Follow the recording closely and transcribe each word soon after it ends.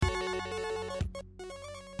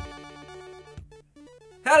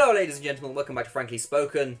Hello, ladies and gentlemen. Welcome back to Frankly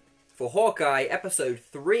Spoken for Hawkeye, episode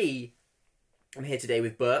 3. I'm here today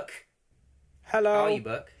with Burke. Hello. How are you,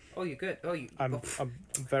 Burke? Oh, you're good. I'm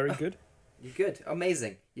very good. You're good.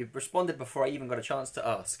 Amazing. You've responded before I even got a chance to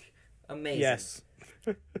ask. Amazing. Yes.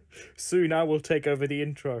 Soon I will take over the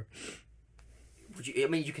intro.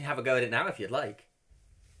 You can have a go at it now if you'd like.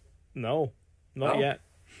 No, not yet.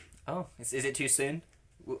 Oh, is it too soon?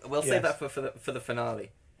 We'll save Yes. that for the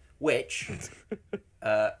finale, which,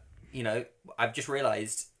 I've just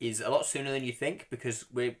realised is a lot sooner than you think because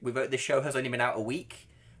this show has only been out a week.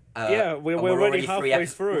 We're already halfway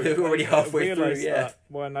through. We're already halfway through. Yeah. That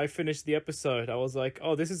when I finished the episode, I was like,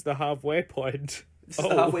 "Oh, this is the halfway point." This is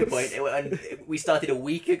the halfway point, and we started a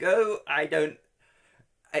week ago.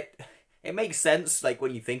 It makes sense, like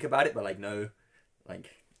when you think about it, but no.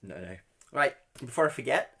 Right, before I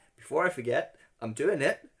forget, I'm doing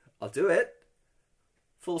it. I'll do it.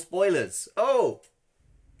 Full spoilers. Oh,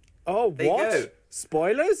 Oh, there what? you go.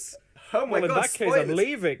 Spoilers? Oh my Well, in god, that spoilers. case, I'm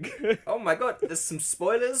leaving. Oh my god, there's some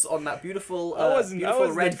spoilers on that beautiful, I wasn't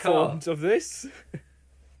red car. informed of this.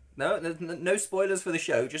 No, there's no spoilers for the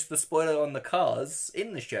show, just the spoiler on the cars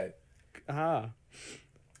in the show. Ah,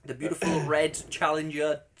 The beautiful red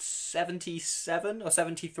Challenger 77 or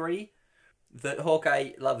 73 that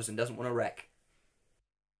Hawkeye loves and doesn't want to wreck.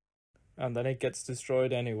 and then it gets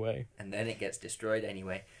destroyed anyway, And then it gets destroyed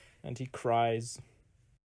anyway. and he cries.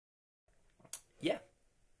 Yeah.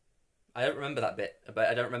 I don't remember that bit, but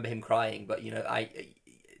I don't remember him crying, but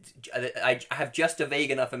I have just a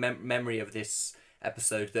vague enough memory of this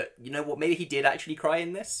episode that, you know what, maybe he did actually cry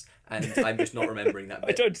in this, and I'm just not remembering that bit.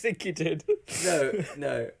 I don't think he did.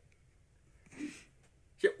 No.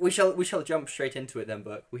 We shall jump straight into it then,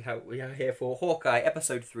 but we are here for Hawkeye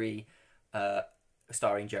episode 3,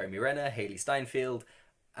 starring Jeremy Renner, Haley Steinfeld,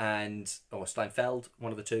 or Steinfeld,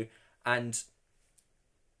 one of the two, and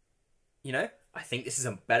I think this is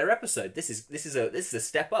a better episode. This is a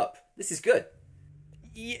step up. This is good.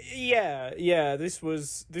 Yeah. This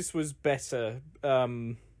was better.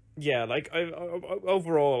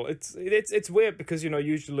 Overall, it's weird because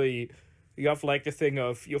usually you have the thing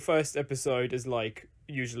of your first episode is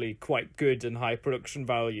usually quite good and high production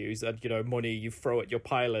values and money you throw at your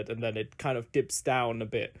pilot, and then it kind of dips down a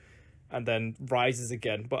bit and then rises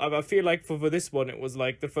again. But I feel like for this one, it was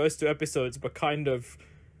the first two episodes were kind of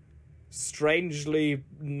strangely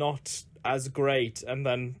not as great, and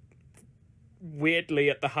then weirdly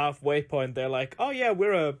at the halfway point they're like, oh yeah,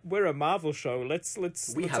 we're a Marvel show, let's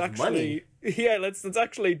have actually money. Yeah, let's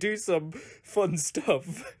actually do some fun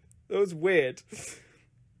stuff. That was weird.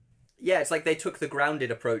 Yeah, it's like they took the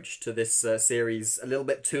grounded approach to this series a little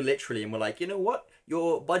bit too literally, and were like, you know what?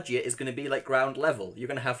 Your budget is going to be ground level. You're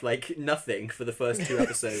going to have nothing for the first two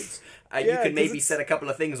episodes. And you can maybe set a couple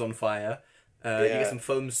of things on fire. You get some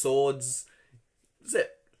foam swords. That's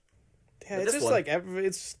it. Yeah, But it's this just one-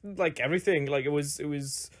 it's everything. It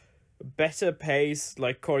was better pace,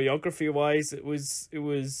 choreography wise. It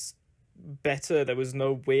was better. There was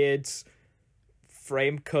no weird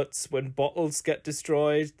frame cuts when bottles get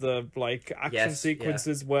destroyed. The action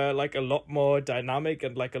sequences were a lot more dynamic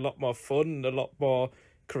and a lot more fun and a lot more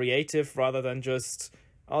creative, rather than just,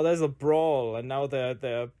 oh, there's a brawl and now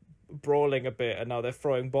they're brawling a bit and now they're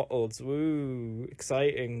throwing bottles. Woo,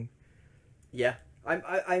 exciting. Yeah,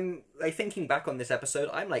 I'm thinking back on this episode,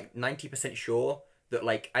 I'm 90% sure that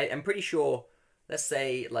I'm pretty sure, let's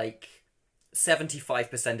say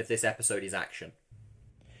 75% of this episode is action.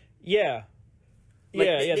 Yeah.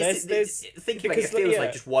 There's thinking it feels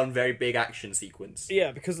like just one very big action sequence.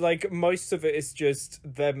 Yeah, because most of it is just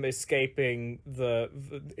them escaping the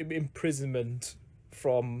imprisonment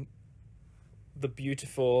from the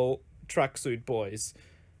beautiful tracksuit boys.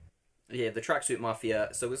 Yeah, the tracksuit mafia.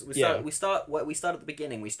 So we start at the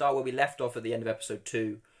beginning. We start where we left off at the end of episode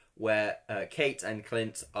 2, where Kate and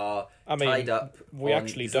Clint are tied up. We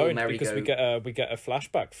actually don't, because we get a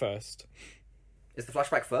flashback first. Is the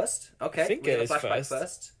flashback first? Okay, I think we it get a is flashback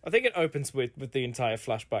first. I think it opens with the entire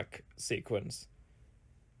flashback sequence.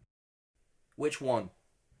 Which one?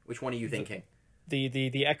 Which one are you thinking?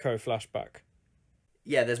 The Echo flashback.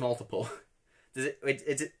 Yeah, there's multiple. Does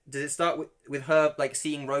it start with her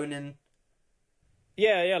seeing Ronin?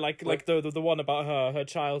 Yeah, the one about her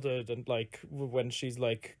childhood and when she's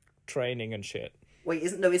training and shit. Wait,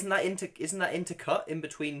 isn't that intercut in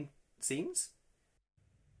between scenes?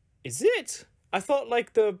 Is it? I thought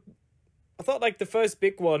the first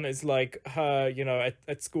big one is her,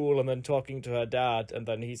 at school and then talking to her dad, and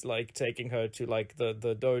then he's taking her to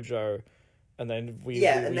the dojo, and then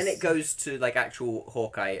and then it goes to like actual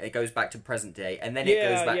Hawkeye. It goes back to present day, and then it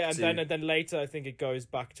goes back to and then later I think it goes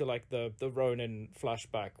back to like the Ronin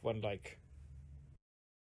flashback when like.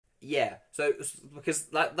 Yeah, so because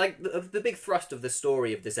like the big thrust of the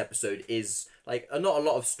story of this episode is like not a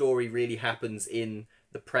lot of story really happens in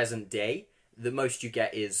the present day. The most you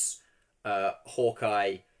get is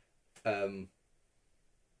Hawkeye having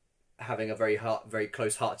a very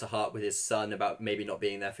close heart to heart with his son about maybe not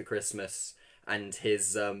being there for Christmas, and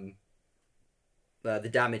his the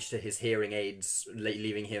damage to his hearing aids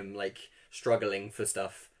leaving him like struggling for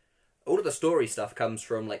stuff. All of the story stuff comes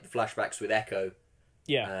from like the flashbacks with Echo.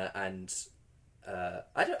 Yeah,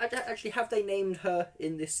 I don't actually, have they named her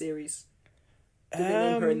in this series? Did they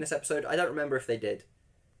name her in this episode? I don't remember if they did.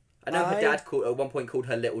 I know her dad at one point called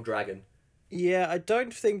her Little Dragon. Yeah, I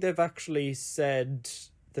don't think they've actually said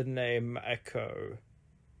the name Echo.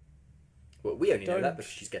 Well, we only know that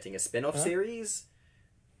because she's getting a spin-off series.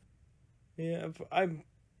 Yeah, I'm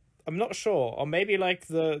not sure, or maybe like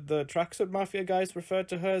the Tracksuit Mafia guys referred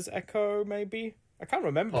to her as Echo. Maybe. I can't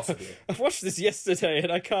remember. Possibly. I watched this yesterday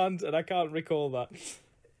and I can't recall that.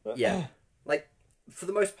 Yeah. Like, for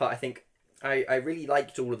the most part, I think I really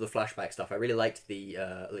liked all of the flashback stuff. I really liked the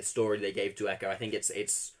story they gave to Echo. I think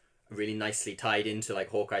it's really nicely tied into like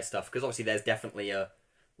Hawkeye stuff, because obviously there's definitely a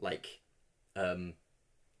like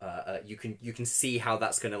you can see how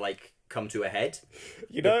that's going to like come to a head.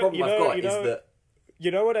 The problem I've got is that you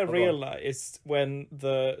know what I realized when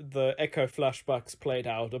the Echo flashbacks played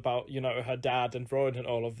out about, you know, her dad and Rowan and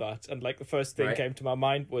all of that, and like the first thing came to my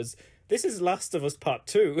mind was, this is Last of Us Part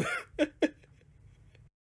 2.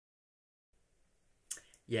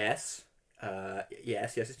 Yes.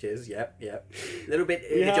 Yes, it is. Yep. A little bit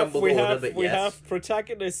in a jumbled order, but yes. We have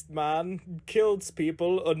protagonist man kills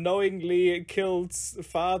people, unknowingly kills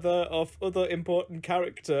father of other important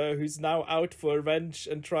character who's now out for revenge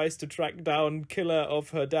and tries to track down killer of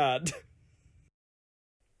her dad.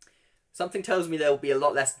 Something tells me there will be a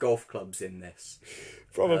lot less golf clubs in this.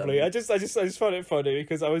 Probably. I just found it funny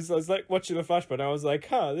because I was like watching the flashback and I was like,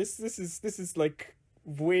 this is like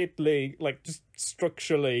weirdly, like, just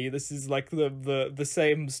structurally, this is like the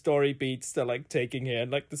same story beats they're like taking here,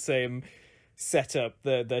 and like the same setup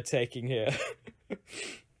they're taking here.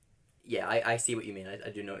 Yeah, I see what you mean. I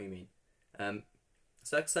do know what you mean.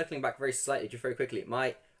 Circling back just very quickly,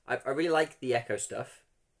 I really like the Echo stuff.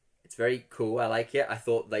 It's very cool. I like it. I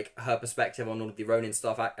thought like her perspective on all of the Ronin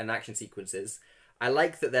stuff and action sequences. I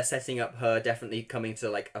like that they're setting up her definitely coming to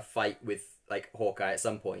like a fight with like Hawkeye at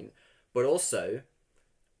some point, but also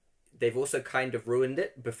they've also kind of ruined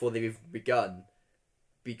it before they've begun,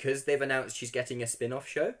 because they've announced she's getting a spin-off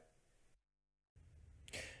show.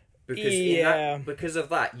 Because of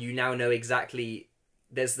that, you now know exactly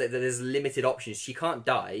there's limited options. She can't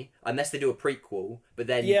die unless they do a prequel, but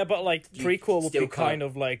then but like prequel would be kind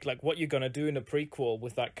of like what you're gonna do in a prequel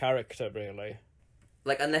with that character, really.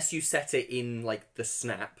 Like, unless you set it in like the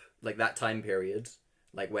snap, like that time period,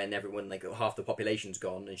 like when everyone, like half the population's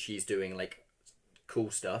gone and she's doing like cool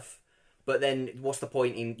stuff. But then, what's the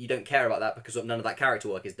point in... You don't care about that because none of that character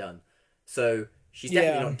work is done. So, she's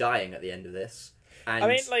definitely not dying at the end of this. And I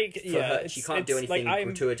mean, like, her, she can't do anything like,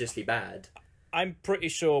 gratuitously bad. I'm pretty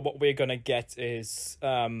sure what we're going to get is...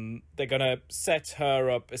 they're going to set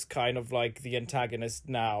her up as kind of like the antagonist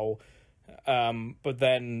now. But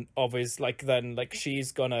then, obviously,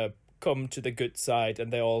 she's going to come to the good side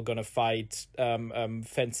and they're all going to fight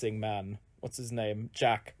Fencing Man. What's his name?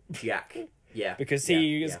 Jack. Yeah, because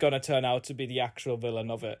he is going to turn out to be the actual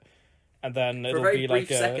villain of it, and then it'll be like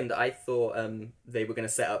for a brief second. I thought they were going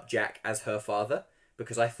to set up Jack as her father,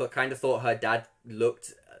 because I thought her dad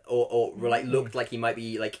looked looked like he might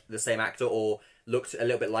be like the same actor, or looked a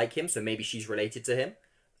little bit like him. So maybe she's related to him,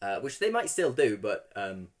 which they might still do. But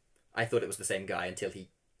I thought it was the same guy until he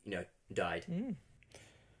died.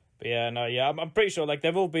 But I'm pretty sure like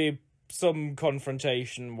there will be some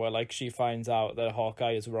confrontation where like she finds out that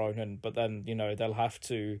Hawkeye is Ronin, but then they'll have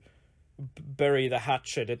to bury the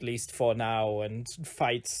hatchet at least for now and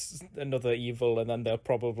fight another evil, and then they'll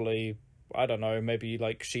probably, I don't know, maybe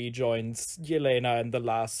like she joins Yelena in the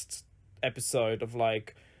last episode of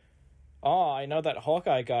like, I know that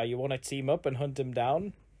Hawkeye guy, you want to team up and hunt him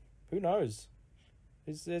down? Who knows?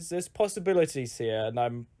 There's possibilities here, and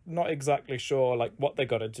I'm not exactly sure like what they're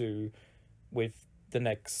gonna do with the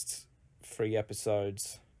next 3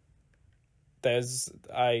 episodes.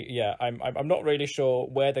 I'm not really sure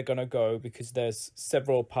where they're gonna go, because there's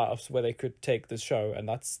several paths where they could take the show, and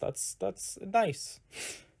that's nice.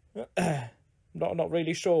 Not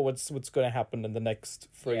really sure what's gonna happen in the next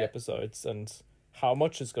 3 episodes, and how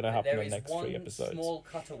much is gonna happen in the next 3 episodes. There is one small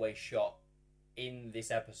cutaway shot in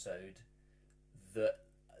this episode that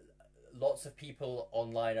lots of people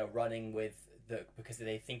online are running with because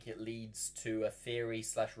they think it leads to a theory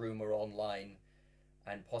slash rumor online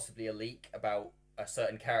and possibly a leak about a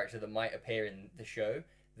certain character that might appear in the show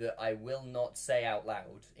that I will not say out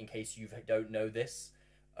loud in case you don't know this,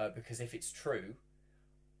 because if it's true,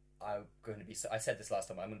 I'm going to be. I said this last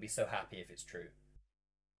time. I'm going to be so happy if it's true.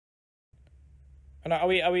 And are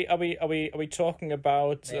we talking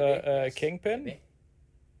about Yes. Kingpin?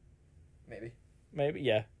 Maybe.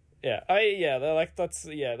 Yeah. They're like that's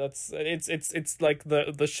it's like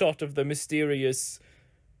the shot of the mysterious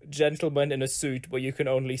gentleman in a suit where you can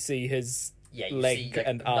only see his You leg see like,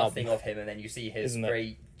 and arm. nothing of him, and then you see his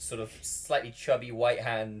very sort of slightly chubby white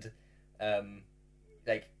hand,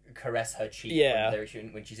 like caress her cheek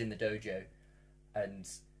when she's in the dojo, and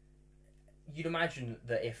you'd imagine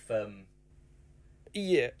that if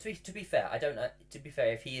To be fair, I don't. To be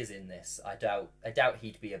fair, if he is in this, I doubt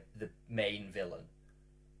he'd be the main villain.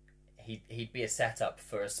 He'd be a setup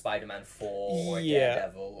for a Spider-Man 4 or a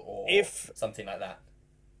Daredevil or something like that.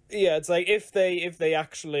 Yeah, it's like if they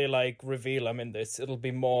actually like reveal him in this, it'll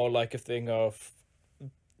be more like a thing of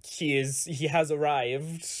he has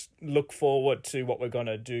arrived. Look forward to what we're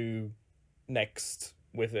gonna do next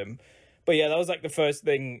with him. But yeah, that was like the first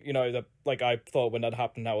thing, that like I thought when that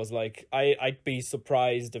happened. I was like, I'd be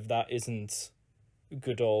surprised if that isn't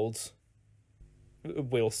good old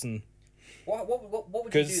Wilson. What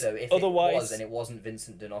would you do though if otherwise, it was and it wasn't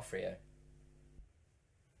Vincent D'Onofrio?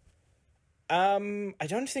 I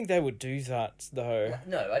don't think they would do that though.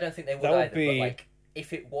 No, I don't think they would either. But like,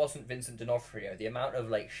 if it wasn't Vincent D'Onofrio, the amount of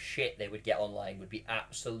like shit they would get online would be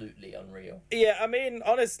absolutely unreal. Yeah, I mean,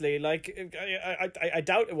 honestly, like I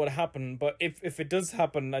doubt it would happen, but if it does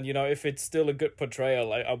happen, and if it's still a good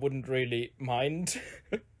portrayal, I wouldn't really mind.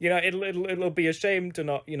 It'll be a shame to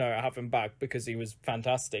not have him back because he was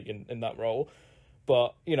fantastic in that role.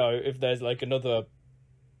 But if there's like another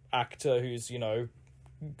actor who's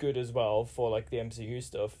good as well for like the MCU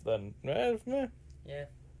stuff, then yeah.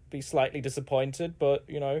 Be slightly disappointed, but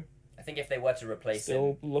I think if they were to replace him,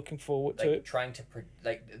 still looking forward to it. Trying to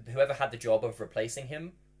whoever had the job of replacing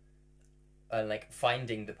him, and like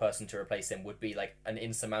finding the person to replace him would be like an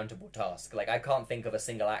insurmountable task. Like I can't think of a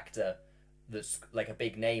single actor that's like a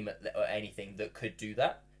big name or anything that could do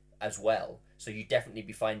that as well. So you'd definitely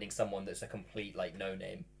be finding someone that's a complete like no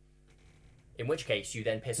name. In which case you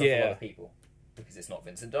then piss off a lot of people because it's not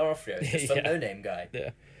Vincent D'Onofrio, it's just some no name guy. Yeah.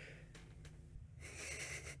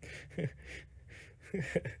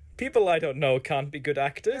 People I don't know can't be good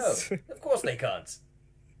actors. No, of course they can't.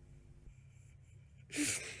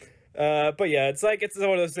 But yeah, it's like it's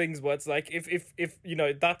one of those things where it's like if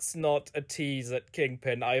that's not a tease at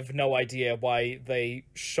Kingpin, I have no idea why they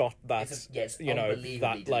shot that. It's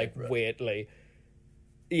that like deliberate. weirdly.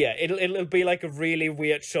 Yeah, it'll be like a really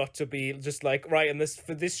weird shot to be just like right, and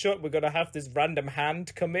for this shot we're gonna have this random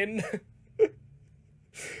hand come in.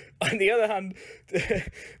 On the other hand,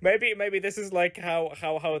 maybe this is like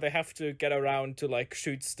how they have to get around to like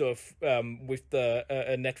shoot stuff with the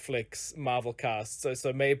Netflix Marvel cast.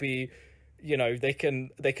 So maybe they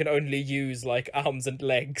can only use like arms and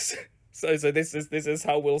legs. So this is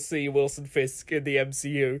how we'll see Wilson Fisk in the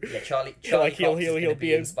MCU. Yeah, Charlie like he'll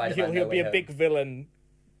be a big villain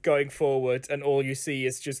going forward, and all you see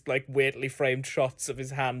is just like weirdly framed shots of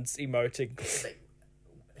his hands emoting.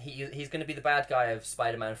 He's going to be the bad guy of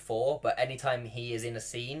Spider-Man 4, but anytime he is in a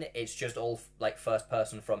scene, it's just all like first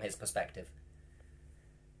person from his perspective.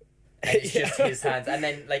 And it's just his hands, and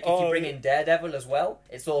then like if you bring in Daredevil as well,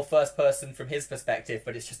 it's all first person from his perspective,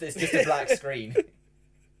 but it's just a black screen.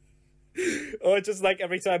 Or just like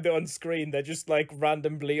every time they're on screen, they're just like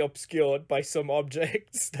randomly obscured by some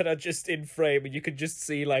objects that are just in frame, and you can just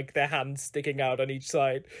see like their hands sticking out on each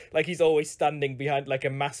side. Like he's always standing behind like a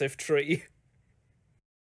massive tree.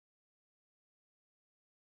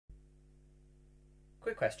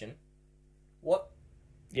 Quick question. What?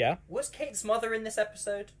 Yeah? Was Kate's mother in this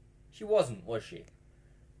episode? She wasn't, was she?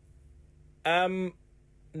 No.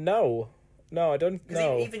 No, I don't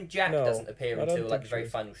know. Because even Jack doesn't appear until like the very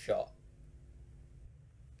final shot.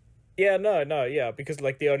 Yeah, no, yeah, because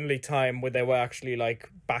like the only time where they were actually like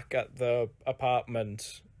back at the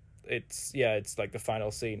apartment, it's like the final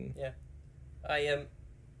scene. Yeah. I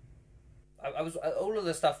was all of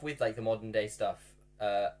the stuff with like the modern day stuff.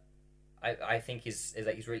 I think is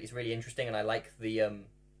like it's really interesting, and I like the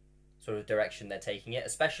sort of direction they're taking it,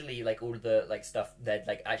 especially like all of the like stuff they're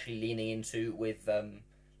like actually leaning into with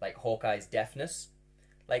like Hawkeye's deafness.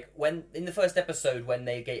 Like when in the first episode when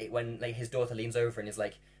like his daughter leans over and is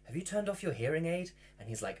like, have you turned off your hearing aid? And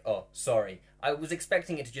he's like, oh, sorry. I was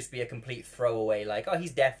expecting it to just be a complete throwaway, like, oh,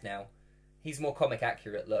 he's deaf now. He's more comic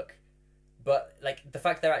accurate, look. But, like, the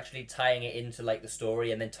fact they're actually tying it into, like, the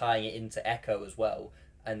story and then tying it into Echo as well,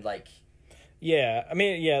 and, like... Yeah, I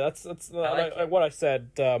mean, yeah, that's like what I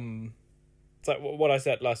said, it's like what I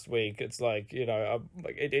said last week. It's like, you know,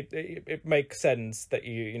 like it makes sense that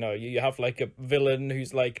you have like a villain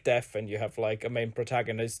who's like deaf, and you have like a main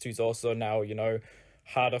protagonist who's also now, you know,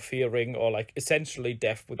 hard of hearing, or like essentially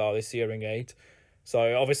deaf without his hearing aid.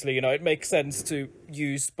 So obviously, you know, it makes sense to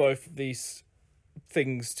use both of these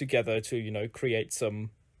things together to, you know, create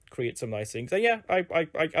some nice things. And yeah,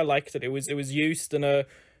 I liked it. It was used in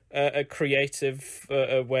a creative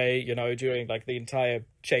way, you know, during like the entire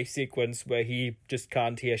chase sequence where he just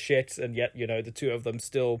can't hear shit, and yet, you know, the two of them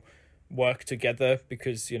still work together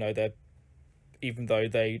because, you know, they're, even though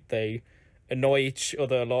they annoy each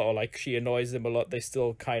other a lot, or like she annoys him a lot, they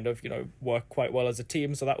still kind of, you know, work quite well as a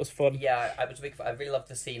team. So that was fun. Yeah, I really loved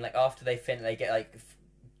the scene, like after they get like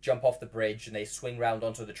jump off the bridge and they swing round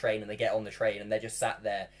onto the train and they get on the train and they're just sat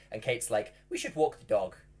there, and Kate's like, we should walk the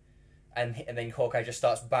dog. And then Hawkeye just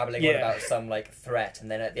starts babbling on about some, like, threat,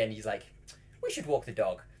 and then at the end he's like, we should walk the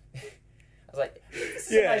dog. I was like,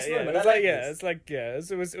 this is a nice moment.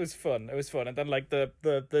 It was fun. It was fun. And then, like,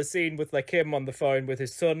 the scene with, like, him on the phone with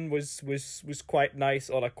his son was quite nice,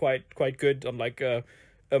 or, like, quite good on, like, a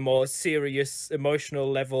more serious,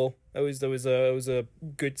 emotional level. There was a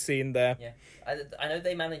good scene there. Yeah. I know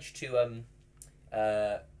they managed to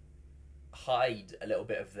hide a little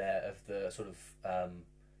bit of the sort of...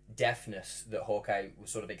 deafness that Hawkeye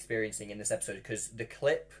was sort of experiencing in this episode, because the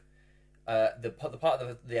clip, the part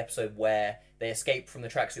of the episode where they escape from the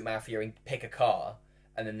tracksuit mafia and pick a car,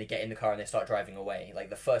 and then they get in the car and they start driving away, like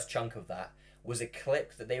the first chunk of that was a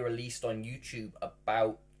clip that they released on YouTube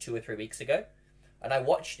about 2 or 3 weeks ago, and I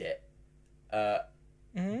watched it, but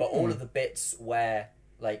all of the bits where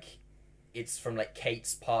like it's from like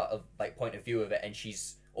Kate's part of like point of view of it, and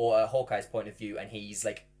she's, or Hawkeye's point of view, and he's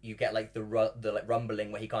like, you get like the like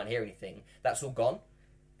rumbling where he can't hear anything. That's all gone,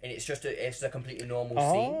 and it's just a completely normal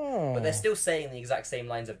scene. But they're still saying the exact same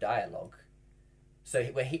lines of dialogue. So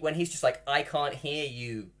when he's just like, I can't hear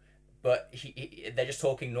you, but they're just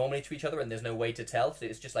talking normally to each other, and there's no way to tell. So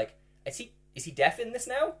it's just like, is he deaf in this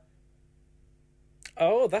now?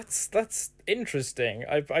 Oh, that's interesting.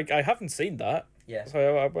 I haven't seen that. Yeah.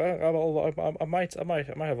 So I might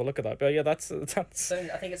have a look at that. But yeah, that's. So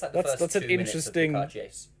I think it's like the first 2 minutes of the car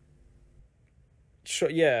chase. Sure,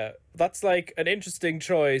 yeah, that's like an interesting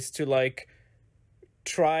choice to like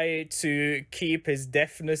try to keep his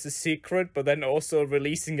deafness a secret, but then also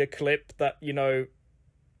releasing a clip that, you know,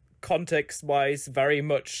 context-wise very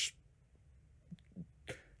much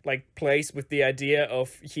like plays with the idea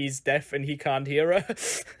of he's deaf and he can't hear her.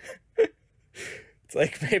 It's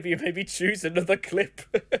like maybe choose another clip.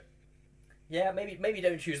 Yeah, maybe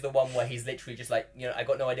don't choose the one where he's literally just like, you know, I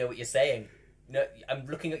got no idea what you're saying. No, I'm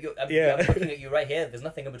looking at you. I'm looking at you right here. There's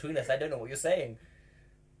nothing in between us. I don't know what you're saying.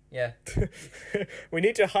 Yeah. We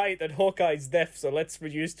need to hide that Hawkeye's deaf, so let's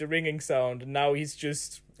reduce the ringing sound. And now he's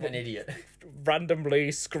just an idiot,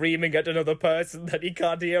 randomly screaming at another person that he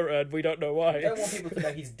can't hear, and we don't know why. I don't want people to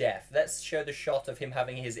know he's deaf. Let's show the shot of him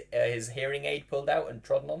having his hearing aid pulled out and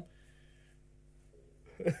trodden on.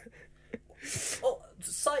 Oh,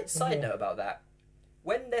 side note about that.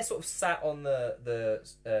 When they're sort of sat on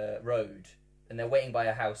the road and they're waiting by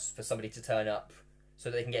a house for somebody to turn up so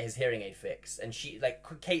that they can get his hearing aid fixed, and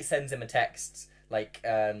Kate sends him a text like,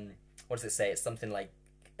 what does it say? It's something like,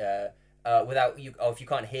 without you, if you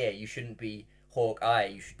can't hear, you shouldn't be Hawkeye,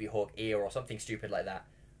 you should be Hawk Ear, or something stupid like that.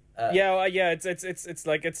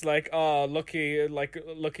 It's like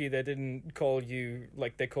lucky they didn't call you,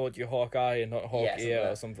 like they called you Hawkeye and not Hawk Ear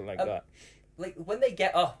or something like that. Like when they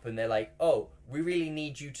get up and they're like, oh, we really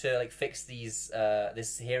need you to like fix this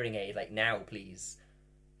hearing aid like now, please.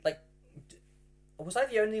 Like, was I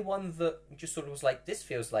the only one that just sort of was like, this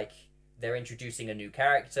feels like they're introducing a new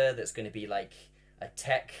character that's going to be like a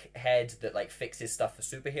tech head that like fixes stuff for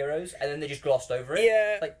superheroes, and then they just glossed over it.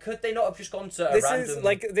 Yeah. Like, could they not have just gone to a person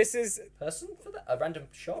for that? A random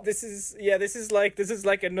shop? This is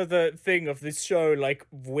like another thing of this show, like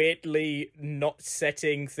weirdly not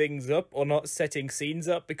setting things up or not setting scenes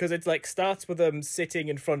up, because it's like starts with them sitting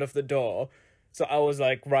in front of the door. So I was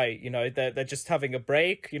like, right, you know, they're just having a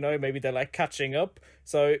break, you know, maybe they're like catching up.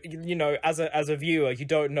 So, you know, as a viewer, you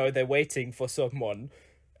don't know they're waiting for someone.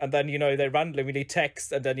 and then they randomly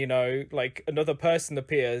text, and then like another person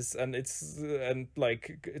appears, and it's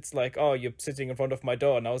like, oh, you're sitting in front of my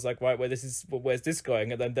door, and I was like, right, where's this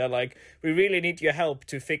going? And then they're like, we really need your help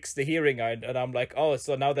to fix the hearing aid, and I'm like, oh,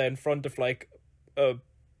 so now they're in front of like a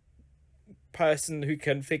person who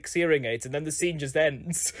can fix hearing aids, and then the scene just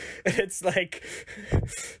ends. And it's like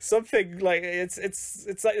something like it's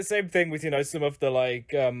like the same thing with some of the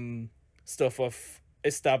like stuff of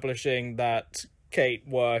establishing that Kate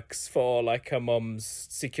works for like her mum's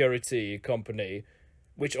security company,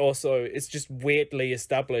 which also is just weirdly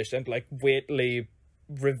established and like weirdly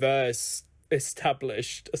reverse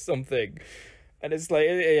established or something. And it's like,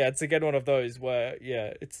 yeah, it's again one of those where,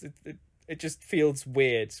 yeah, it just feels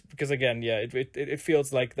weird because, again, yeah, it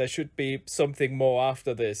feels like there should be something more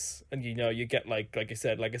after this, and you get like I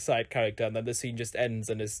said, like a side character, and then the scene just ends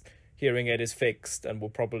and his hearing aid is fixed, and we'll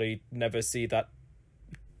probably never see that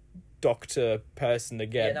doctor person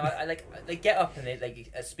again. Yeah, no, I like they get up and they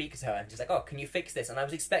like speak to her and she's like, "Oh, can you fix this?" And I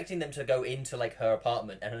was expecting them to go into like her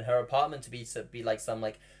apartment, and her apartment to be like some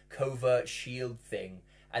like covert shield thing,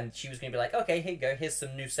 and she was gonna be like, "Okay, here you go. Here's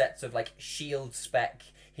some new sets of like shield spec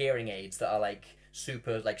hearing aids that are like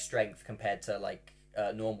super like strength compared to like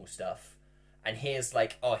normal stuff, and here's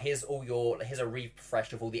like, oh, here's a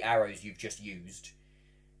refresh of all the arrows you've just used.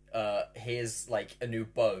 Here's like a new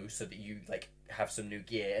bow so that you like have some new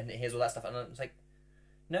gear, and here's all that stuff." And I was like,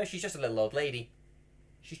 no, she's just a little old lady.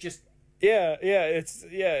 She's just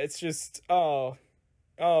it's just, oh,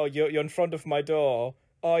 you're in front of my door.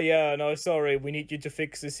 Oh yeah, no, sorry, we need you to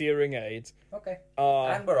fix this hearing aid. Okay.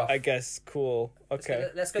 And we're off. I guess, cool. Okay.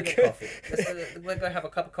 Let's go get coffee. We'll go have a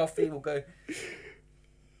cup of coffee. We'll go.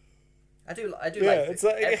 I do like it's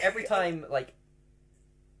like every time like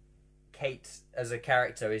Kate as a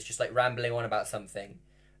character is just like rambling on about something,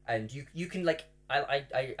 and you can like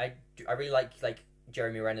I really like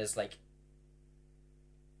Jeremy Renner's like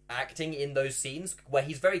acting in those scenes where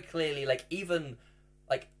he's very clearly like, even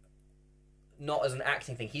like not as an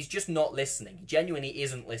acting thing, he's just not listening. He genuinely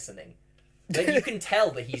isn't listening. Like, you can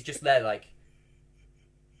tell that he's just there like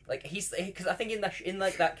he's, because I think in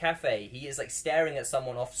like that cafe he is like staring at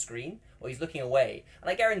someone off screen, or he's looking away,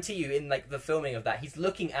 and I guarantee you in like the filming of that he's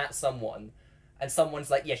looking at someone, and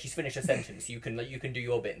someone's like, yeah, she's finished a sentence, you can do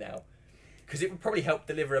your bit now, because it would probably help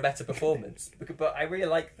deliver a better performance. But I really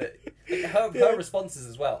like that, like, her responses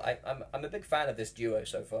as well. I'm a big fan of this duo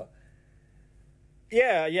so far.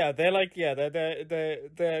 Yeah, they're like, yeah,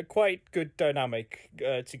 they're quite good dynamic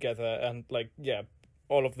together, and like, yeah,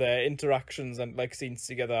 all of their interactions and like scenes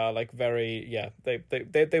together are like very, yeah,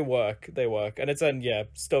 they work, and it's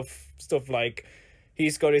stuff like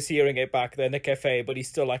he's got his hearing aid back there in the cafe, but he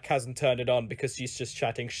still like hasn't turned it on because she's just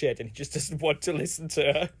chatting shit and he just doesn't want to listen to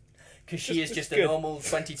her. Because she is just a normal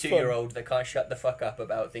 22-year-old that can't shut the fuck up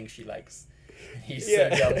about things she likes. He's so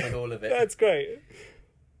done with all of it. That's great.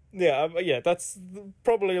 Yeah, that's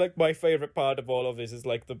probably like my favorite part of all of this is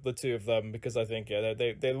like the two of them, because I think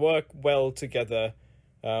they work well together.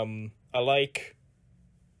 I like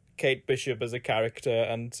Kate Bishop as a character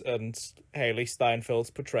and Haley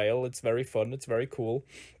Steinfeld's portrayal. It's very fun. It's very cool.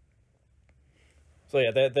 So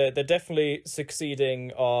yeah, they're definitely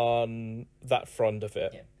succeeding on that front of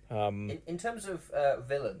it. Yeah. In terms of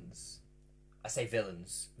villains, I say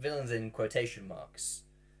villains in quotation marks.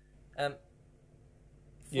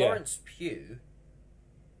 Florence Pugh,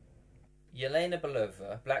 Yelena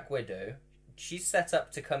Belova, Black Widow, she's set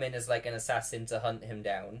up to come in as like an assassin to hunt him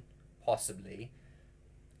down, possibly.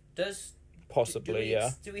 Do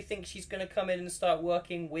we think she's going to come in and start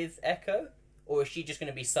working with Echo? Or is she just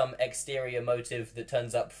going to be some exterior motive that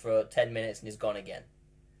turns up for 10 minutes and is gone again?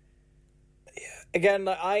 Again,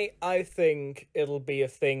 I think it'll be a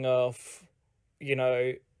thing of,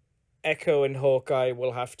 Echo and Hawkeye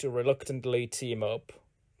will have to reluctantly team up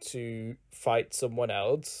to fight someone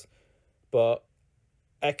else, but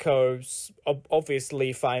Echo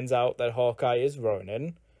obviously finds out that Hawkeye is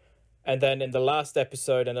Ronin, and then in the last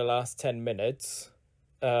episode, in the last 10 minutes,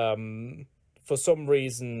 for some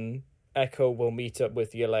reason, Echo will meet up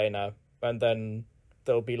with Yelena, and then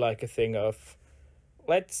there'll be like a thing of,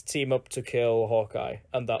 let's team up to kill Hawkeye,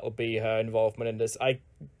 and that'll be her involvement in this. I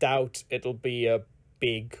doubt it'll be a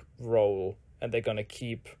big role, and they're gonna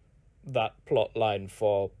keep that plot line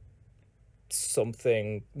for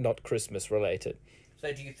something not Christmas related.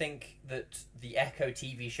 So do you think that the Echo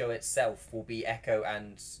TV show itself will be Echo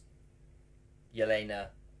and Yelena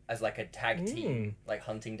as like a tag team, like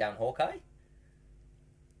hunting down Hawkeye?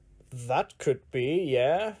 That could be,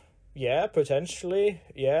 yeah, potentially,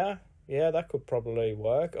 yeah, that could probably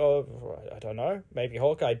work. Or I don't know, maybe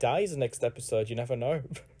Hawkeye dies the next episode. You never know.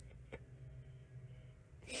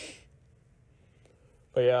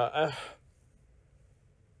 But yeah,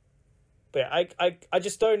 I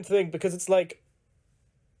just don't think, because it's like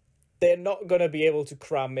they're not gonna be able to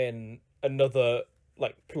cram in another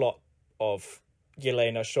like plot of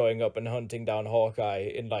Yelena showing up and hunting down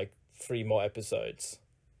Hawkeye in like 3 more episodes.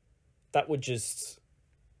 That would just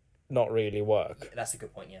not really work. That's a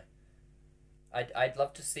good point. Yeah, I'd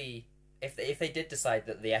love to see if they did decide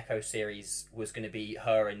that the Echo series was going to be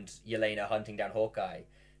her and Yelena hunting down Hawkeye.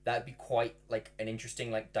 That'd be quite like an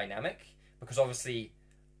interesting like dynamic, because obviously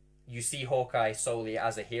you see Hawkeye solely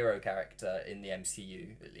as a hero character in the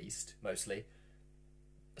MCU, at least mostly.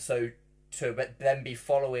 So but then be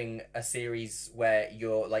following a series where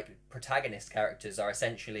your like protagonist characters are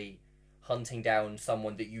essentially hunting down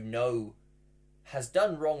someone that you know has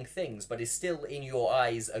done wrong things but is still in your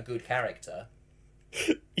eyes a good character.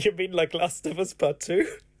 You mean like Last of Us Part 2?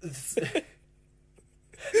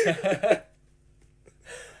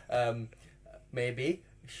 Maybe.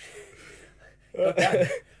 God damn.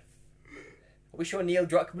 Are we sure Neil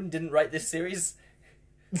Druckmann didn't write this series?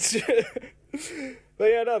 But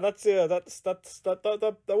yeah, no,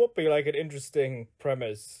 that would be like an interesting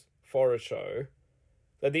premise for a show.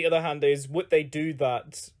 On the other hand, is would they do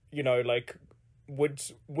that? You know, like would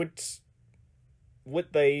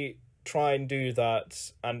they try and do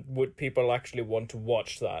that, and would people actually want to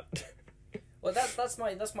watch that? Well, that's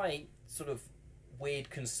my sort of weird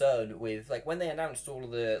concern with like when they announced all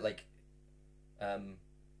of the like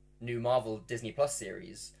new Marvel Disney Plus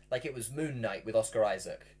series. Like it was Moon Knight with Oscar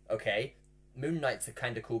Isaac. Okay, Moon Knight's a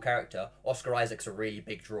kind of cool character. Oscar Isaac's a really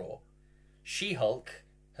big draw. She-Hulk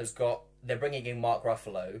has got, they're bringing in Mark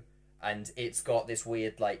Ruffalo, and it's got this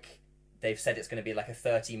weird like, they've said it's going to be like a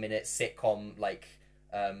 30-minute sitcom like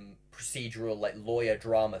procedural like lawyer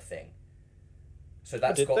drama thing. So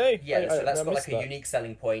that's so that's got like a unique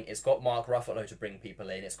selling point. It's got Mark Ruffalo to bring people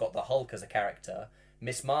in. It's got the Hulk as a character.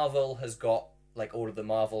 Miss Marvel has got like all of the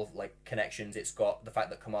Marvel like connections. It's got the fact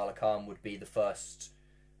that Kamala Khan would be the first,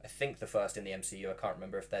 I think the first in the MCU. I can't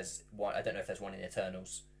remember if there's one. I don't know if there's one in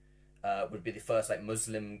Eternals. Would be the first like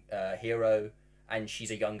Muslim hero, and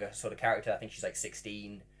she's a younger sort of character. I think she's like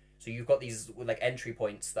 16. So you've got these like entry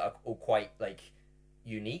points that are all quite like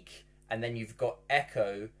unique, and then you've got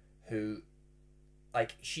Echo, who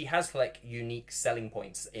like she has like unique selling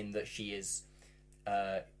points in that she is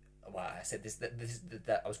well, I said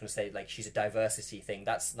that I was going to say like she's a diversity thing.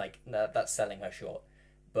 That's like that's selling her short.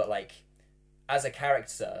 But like as a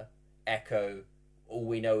character, Echo, all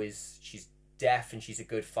we know is she's deaf and she's a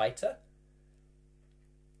good fighter.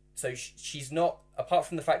 So she's not, apart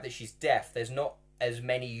from the fact that she's deaf, there's not as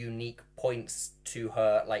many unique points to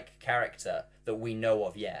her like character that we know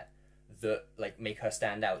of yet that like make her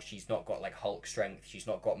stand out. She's not got like Hulk strength. She's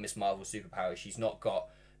not got Miss Marvel superpowers. She's not got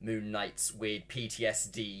Moon Knight's weird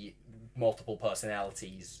PTSD, multiple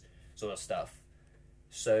personalities sort of stuff.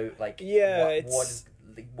 So like,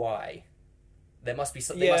 why? There must be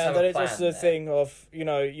something. Yeah, that is also the thing of, you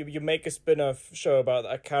know, you make a spin-off show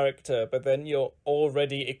about a character, but then you're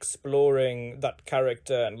already exploring that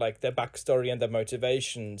character and like their backstory and their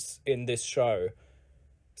motivations in this show.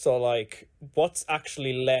 So like, what's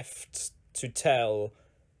actually left to tell,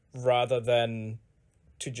 rather than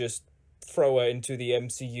to just throw her into the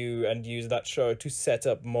MCU and use that show to set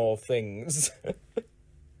up more things.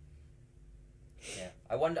 Yeah,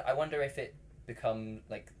 I wonder if it become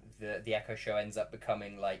like the Echo show ends up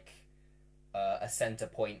becoming like a center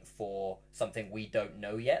point for something we don't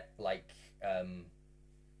know yet. Like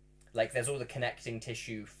there's all the connecting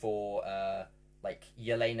tissue for like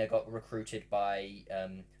Yelena got recruited by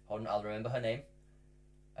hold on, I'll remember her name.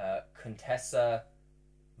 Contessa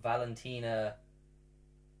Valentina.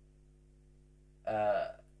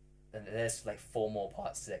 And there's like 4 more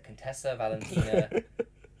parts to it. Contessa Valentina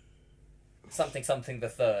something the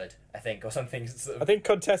third, I think, or something sort of... I think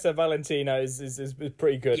Contessa Valentina is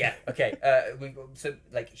pretty good. Yeah, okay. So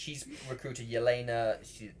like she's recruited Yelena.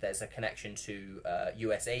 There's a connection to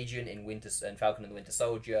US agent in Falcon and the Winter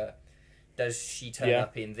Soldier. Does she turn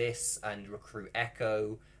up in this and recruit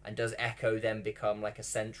Echo? And does Echo then become like a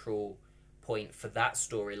central point for that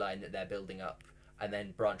storyline that they're building up, and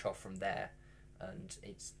then branch off from there? And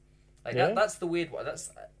it's like that's the weird one. That's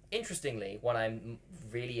interestingly what I'm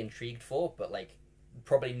really intrigued for, but like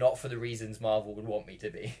probably not for the reasons Marvel would want me to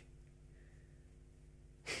be.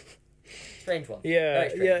 Strange one. Yeah,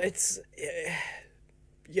 it's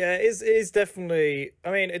definitely. I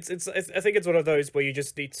mean, it's. I think it's one of those where you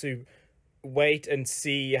just need to wait and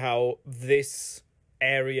see how this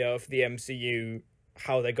area of the MCU,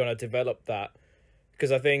 how they're gonna develop that.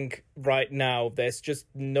 because I think right now there's just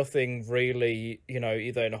nothing really,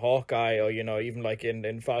 either in Hawkeye or, even like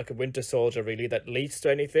in Falcon Winter Soldier really that leads to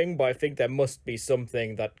anything. But I think there must be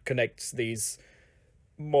something that connects these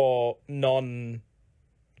more non-crazy,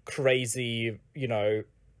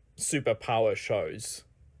 superpower shows.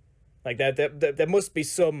 Like there must be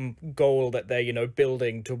some goal that they're,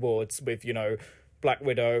 building towards with, Black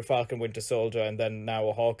Widow, Falcon Winter Soldier, and then now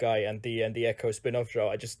a Hawkeye and the Echo spin-off show.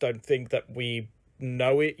 I just don't think that we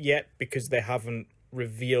know it yet because they haven't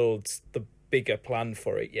revealed the bigger plan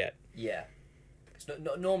for it yet. Yeah. It's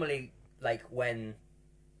normally, like, when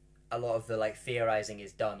a lot of the, like, theorizing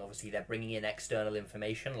is done, obviously they're bringing in external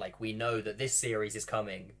information. Like, we know that this series is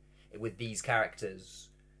coming with these characters,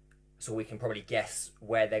 so we can probably guess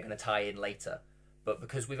where they're going to tie in later. But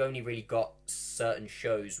because we've only really got certain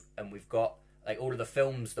shows, and we've got, like, all of the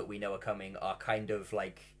films that we know are coming are kind of,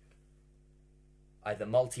 like, either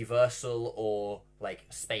multiversal or, like,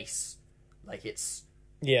 space. Like, it's...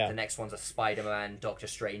 Yeah. The next one's a Spider-Man, Doctor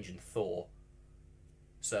Strange, and Thor.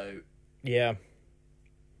 So... Yeah.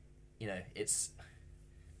 It's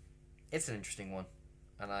an interesting one.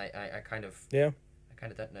 And I kind of... Yeah. I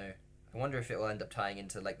kind of don't know. I wonder if it will end up tying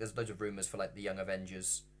into, like, there's loads of rumours for, like, the Young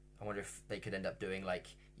Avengers. I wonder if they could end up doing, like,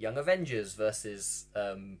 Young Avengers versus,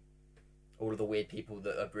 all of the weird people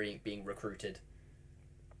that are being recruited.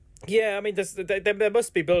 Yeah, I mean, there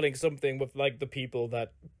must be building something with, like, the people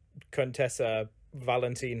that Contessa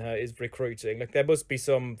Valentina is recruiting. Like, there must be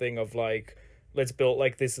something of, like, let's build,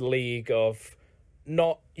 like, this league of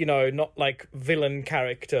not like villain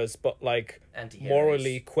characters, but, like, Anti-heroes.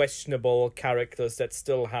 Morally questionable characters that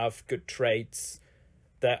still have good traits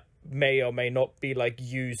that may or may not be, like,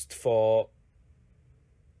 used for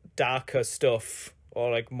darker stuff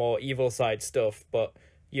or, like, more evil side stuff, but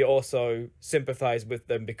you also sympathize with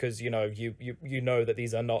them because you know that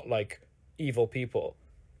these are not, like, evil people.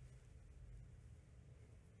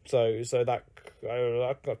 So that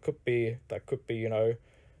could be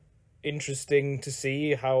interesting to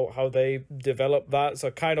see how they develop that.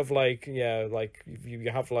 So kind of like, yeah, like you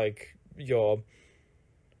have, like, your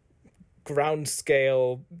ground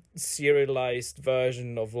scale serialized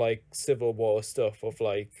version of, like, Civil War stuff of,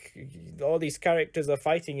 like, all these characters are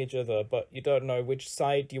fighting each other, but you don't know which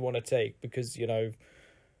side you want to take because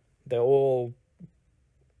they're all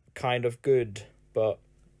kind of good, but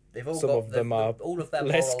They've all some got of them are all of their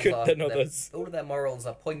less morals good than others. All of their morals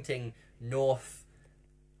are pointing north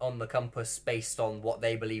on the compass based on what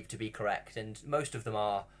they believe to be correct, and most of them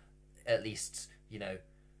are, at least,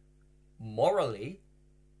 morally,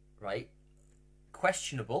 right,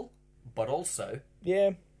 questionable, but also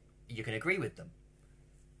Yeah. you can agree with them.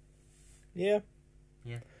 Yeah.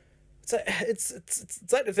 Yeah. It's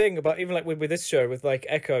like the thing about even, like, with this show with, like,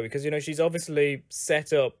 Echo, because she's obviously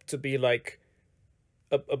set up to be, like,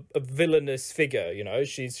 a villainous figure.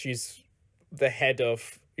 She's the head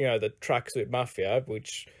of the Tracksuit Mafia,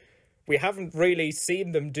 which we haven't really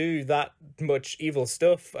seen them do that much evil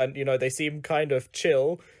stuff, and they seem kind of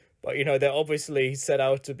chill, but they're obviously set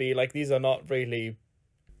out to be, like, these are not really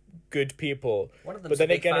good people. One of them's but then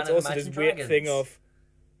a big again, fan it's of also Imagine this weird Dragons. thing of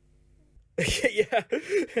yeah.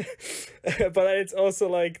 But then it's also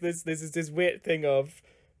like this is this weird thing of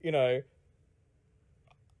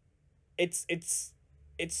it's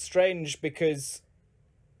strange because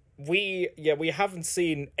we haven't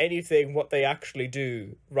seen anything what they actually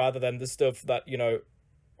do, rather than the stuff that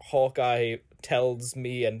Hawkeye tells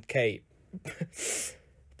me and Kate.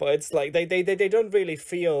 But it's like they don't really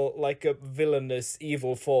feel like a villainous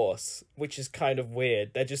evil force, which is kind of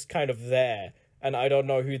weird. They're just kind of there, and I don't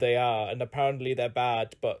know who they are, and apparently they're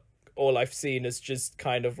bad, but all I've seen is just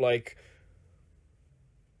kind of, like,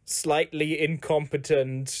 slightly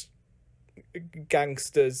incompetent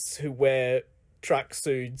gangsters who wear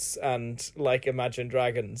tracksuits and, like, Imagine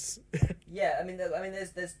Dragons. Yeah, I mean,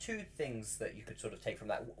 there's two things that you could sort of take from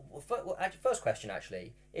that. First question,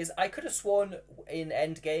 actually, is I could have sworn in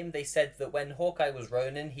Endgame they said that when Hawkeye was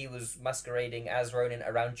Ronin, he was masquerading as Ronin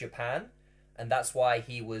around Japan, and that's why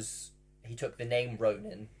he took the name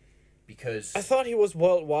Ronin, because... I thought he was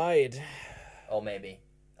worldwide. Or maybe.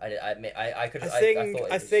 I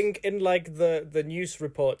think in, like, the news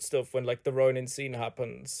report stuff, when, like, the Ronin scene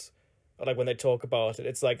happens, or, like, when they talk about it,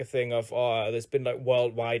 it's like a thing of, there's been, like,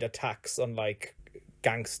 worldwide attacks on, like,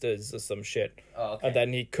 gangsters or some shit. Oh, okay. And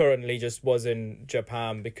then he currently just was in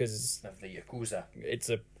Japan because of the Yakuza. It's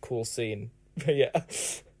a cool scene. Yeah.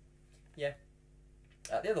 Yeah.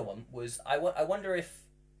 The other one was, I wonder if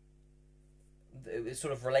it's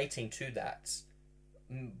sort of relating to that.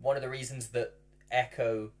 One of the reasons that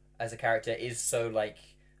Echo as a character is so, like,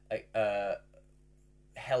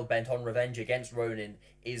 hell bent on revenge against Ronin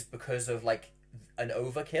is because of like an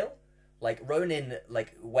overkill. Like Ronin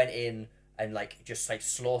like went in and like just like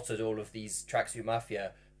slaughtered all of these tracksuit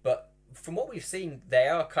mafia, but from what we've seen, they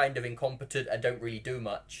are kind of incompetent and don't really do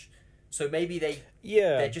much. So maybe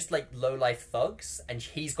they're just like low life thugs, and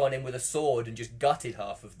he's gone in with a sword and just gutted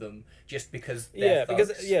half of them just because they're thugs.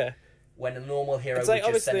 Because when a normal hero it's would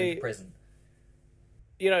like, just send him to prison.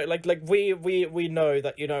 You know, like we know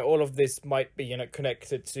that, you know, all of this might be, you know,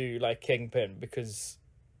 connected to like Kingpin, because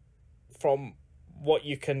from what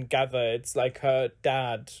you can gather, it's like her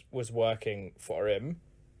dad was working for him.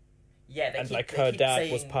 Yeah, and like her dad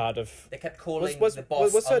saying, was part of. They kept calling was the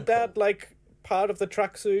boss. Was her uncle. dad like part of the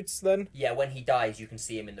tracksuits then? Yeah, when he dies, you can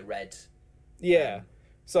see him in the red. Yeah.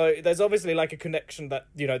 So there's obviously like a connection that,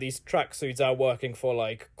 you know, these tracksuits are working for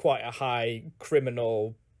like quite a high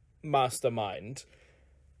criminal mastermind.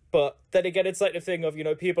 But then again, it's like the thing of, you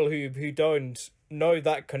know, people who don't know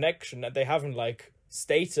that connection, and they haven't like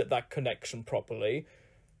stated that connection properly.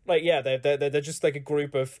 Like, yeah, they're just like a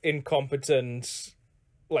group of incompetent,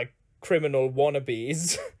 like, criminal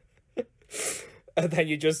wannabes. And then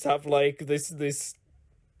you just have like this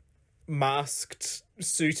masked,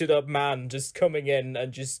 suited up man just coming in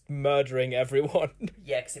and just murdering everyone.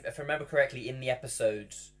 Yeah, because if I remember correctly, in the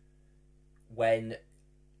episode when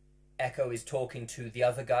Echo is talking to the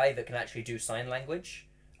other guy that can actually do sign language,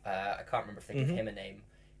 I can't remember if they give him a name,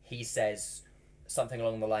 he says something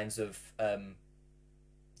along the lines of,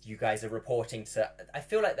 you guys are reporting to... I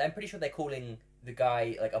feel like, I'm pretty sure they're calling the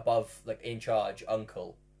guy like above, like in charge,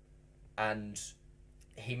 Uncle. And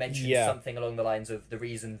he mentioned something along the lines of the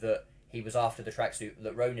reason that he was after the tracksuit,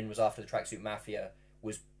 that Ronin was after the tracksuit mafia,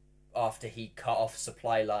 was after he cut off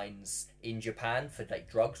supply lines in Japan for like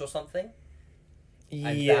drugs or something.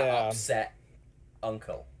 And that upset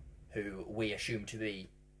Uncle, who we assume to be,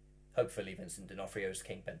 hopefully, Vincent D'Onofrio's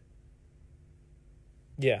Kingpin.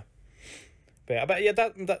 Yeah. But yeah,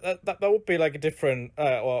 that would be like a different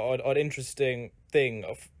or interesting thing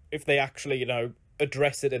of if they actually, you know,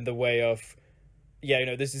 address it in the way of, yeah, you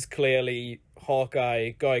know, this is clearly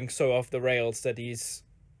Hawkeye going so off the rails that he's,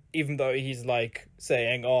 even though he's like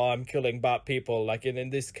saying, oh, I'm killing bad people, like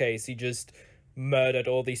in this case, he just murdered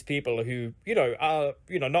all these people who, you know, are,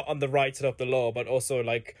 you know, not on the right side of the law, but also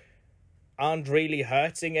like aren't really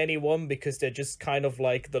hurting anyone because they're just kind of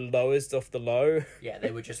like the lowest of the low. Yeah, they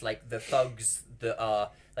were just like the thugs that are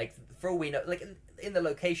like, for all we know, like in the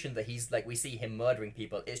location that he's like, we see him murdering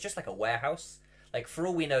people, it's just like a warehouse. Like, for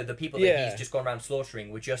all we know, the people that he's just gone around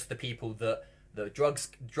slaughtering were just the people that the drugs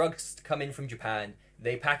come in from Japan,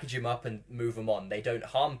 they package them up and move them on. They don't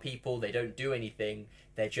harm people, they don't do anything,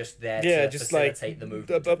 they're just there to just facilitate the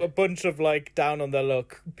movement. A bunch of like down on the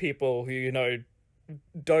luck people who, you know,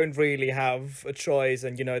 don't really have a choice,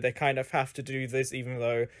 and, you know, they kind of have to do this even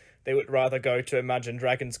though they would rather go to Imagine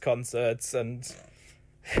Dragons concerts. And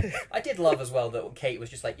I did love as well that Kate was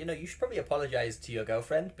just like, you know, you should probably apologise to your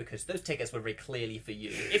girlfriend because those tickets were very clearly for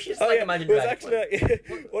you. If she's Imagine Dragons...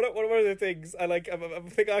 One of the things I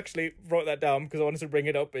think I actually wrote that down because I wanted to bring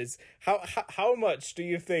it up is how much do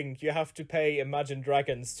you think you have to pay Imagine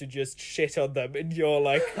Dragons to just shit on them in your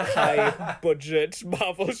like high budget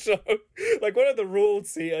Marvel show? Like, what are the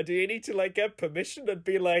rules here? Do you need to like get permission and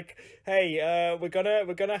be like, hey, we're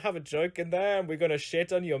gonna have a joke in there and we're gonna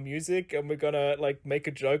shit on your music and we're gonna like make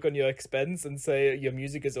a joke on your expense and say your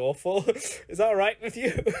music is awful? Is that all right with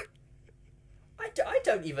you? I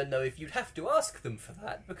don't even know if you'd have to ask them for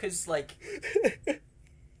that, because like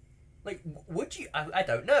would you? I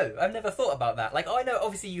don't know, I've never thought about that. Like, I know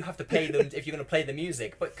obviously you have to pay them if you're going to play the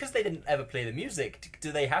music, but because they didn't ever play the music,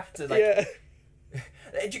 do they have to like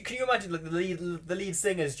Can you imagine like the lead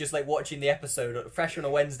singer's just like watching the episode fresh on a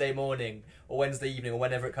Wednesday morning or Wednesday evening or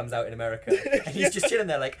whenever it comes out in America, and he's just chilling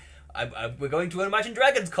there like, we're going to an Imagine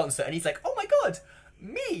Dragons concert, and he's like, oh my god,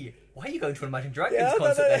 me? Why are you going to an Imagine Dragons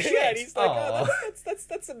concert? Yeah, and he's like, oh,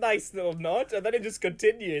 that's a nice little nod, and then it just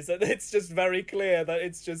continues, and it's just very clear that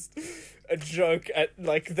it's just a joke at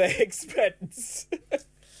like their expense.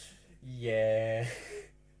 Yeah.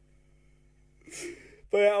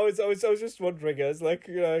 But I was just wondering, I was like,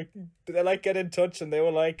 you know, did they like get in touch and they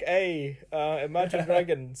were like, hey, Imagine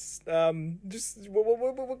Dragons, just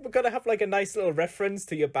we're gonna have like a nice little reference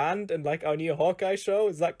to your band and like our new Hawkeye show.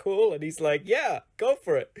 Is that cool? And he's like, yeah, go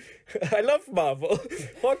for it. I love Marvel.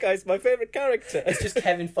 Hawkeye's my favorite character. It's just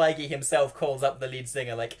Kevin Feige himself calls up the lead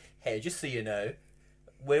singer like, hey, just so you know,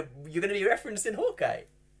 you're gonna be referenced in Hawkeye.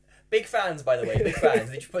 Big fans, by the way, big fans. And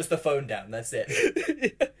he just puts the phone down. That's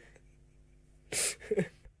it. Yeah.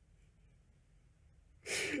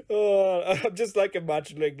 Oh, I'm just like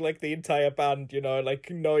imagining like the entire band, you know, like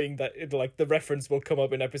knowing that like the reference will come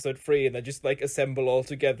up in episode 3, and they just like assemble all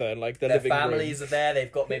together in like the Their living families room. are there.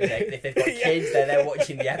 They've got maybe if they've got Yeah. kids, they're there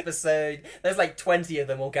watching the episode. There's like 20 of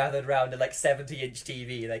them all gathered around a like 70-inch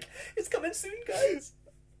TV. Like, it's coming soon, guys.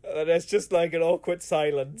 And there's just like an awkward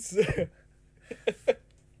silence.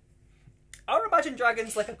 Are Imagine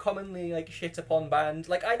Dragons like a commonly like shit upon band?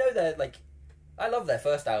 Like, I know they're like, I love their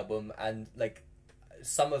first album and like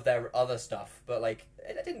some of their other stuff, but like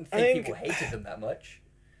I didn't think people hated them that much.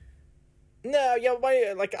 No, yeah,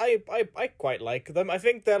 I quite like them. I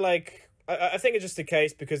think they're like I think it's just a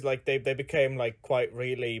case because like they became like quite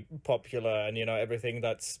really popular, and you know everything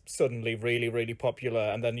that's suddenly really really popular,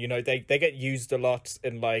 and then you know they get used a lot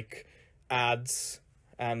in like ads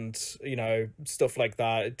and you know stuff like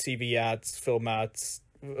that, TV ads,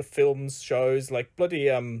 films, shows, like bloody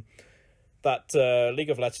that League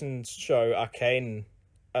of Legends show Arcane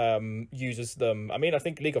uses them. I mean, I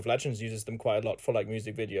think League of Legends uses them quite a lot for like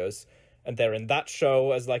music videos, and they're in that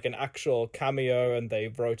show as like an actual cameo, and they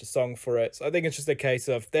wrote a song for it. So I think it's just a case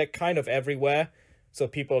of they're kind of everywhere, so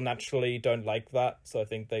people naturally don't like that. So I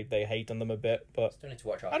think they hate on them a bit, but Still need to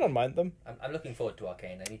watch I Arcane. don't mind them. I'm looking forward to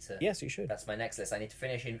Arcane. I need to. Yes, you should. That's my next list. I need to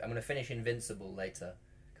finish. I'm going to finish Invincible later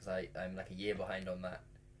because I'm like a year behind on that,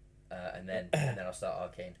 and then I'll start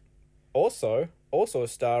Arcane. Also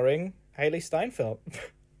starring Haley Steinfeld.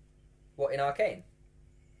 What, in Arcane?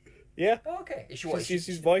 Yeah, Oh, okay. Is she what?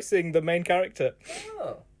 she's voicing the main character.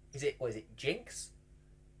 Oh, is it? What is it? Jinx?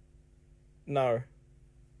 No.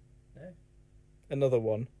 No. Another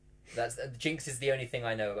one. That's Jinx is the only thing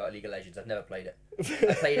I know about League of Legends. I've never played it.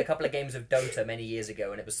 I played a couple of games of Dota many years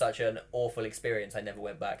ago, and it was such an awful experience. I never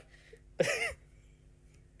went back.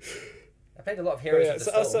 I played a lot of Heroes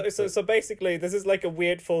of the Storm. So basically, this is like a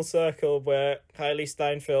weird full circle where Hailey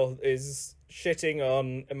Steinfeld is shitting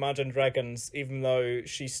on Imagine Dragons, even though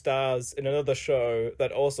she stars in another show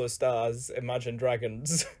that also stars Imagine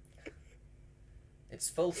Dragons. It's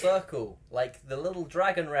full circle, like the little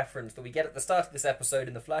dragon reference that we get at the start of this episode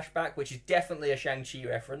in the flashback, which is definitely a Shang-Chi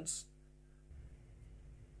reference.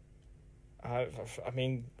 I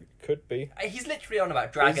mean, could be. He's literally on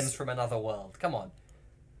about dragons from another world. Come on.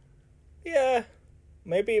 Yeah,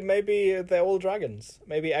 maybe they're all dragons.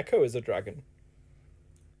 Maybe Echo is a dragon.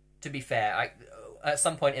 To be fair, at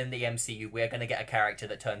some point in the MCU, we're going to get a character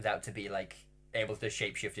that turns out to be like able to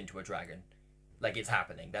shapeshift into a dragon. Like, it's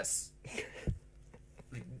happening. That's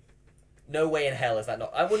no way in hell is that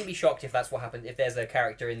not. I wouldn't be shocked if that's what happened. If there's a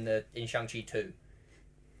character in Shang-Chi 2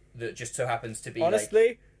 that just so happens to be honestly,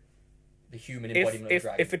 like the human embodiment of a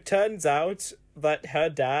dragon. If it turns out that her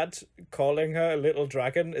dad calling her a little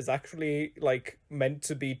dragon is actually like meant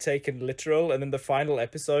to be taken literal, and in the final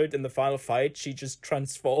episode, in the final fight, she just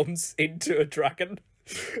transforms into a dragon,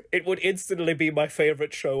 it would instantly be my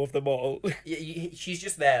favorite show of them all. She's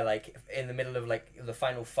just there, like in the middle of like the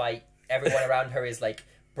final fight. Everyone around her is like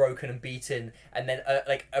broken and beaten, and then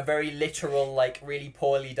like a very literal, like really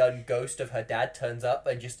poorly done ghost of her dad turns up,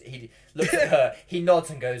 and just he looks at her, he nods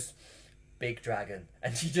and goes, "Big dragon,"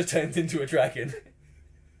 and she just turns into a dragon.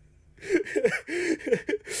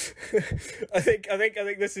 I think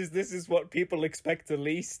this is what people expect the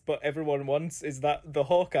least, but everyone wants, is that the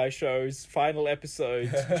Hawkeye show's final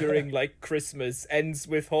episode during like Christmas ends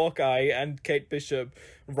with Hawkeye and Kate Bishop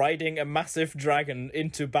riding a massive dragon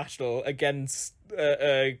into battle against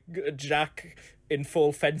Jack in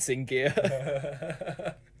full fencing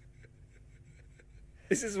gear.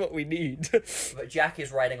 This is what we need. But Jack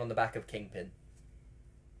is riding on the back of Kingpin.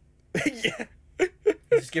 Yeah.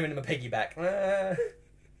 He's just giving him a piggyback.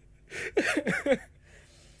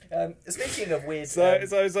 Speaking of weird... So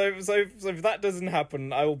if that doesn't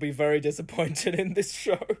happen, I will be very disappointed in this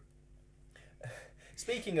show.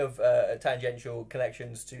 Speaking of tangential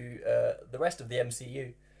connections to the rest of the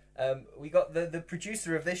MCU, we got the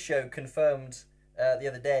producer of this show confirmed the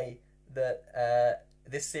other day that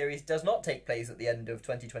this series does not take place at the end of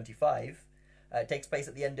 2025. It takes place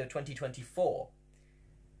at the end of 2024.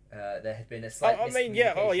 There had been a slight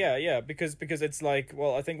miscommunication. Because it's like,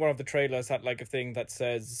 well, I think one of the trailers had like a thing that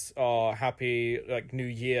says, happy like New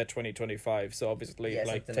Year 2025, so obviously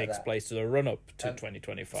like takes place to the run up to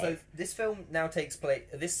 2025. So this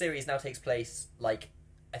series now takes place, like,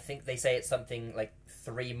 I think they say it's something like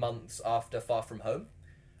 3 months after Far From Home,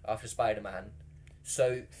 after Spider-Man.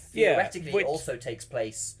 So theoretically it also takes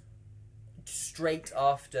place straight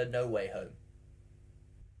after No Way Home.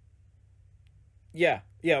 Yeah,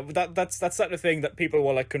 that's the sort of thing that people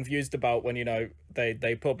were like confused about when, you know,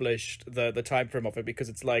 they published the time frame of it, because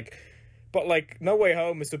it's like, but like No Way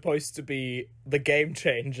Home is supposed to be the game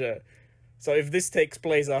changer, So if this takes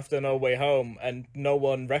place after No Way Home and no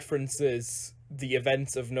one references the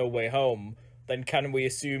events of No Way Home, then can we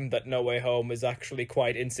assume that No Way Home is actually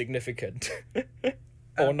quite insignificant?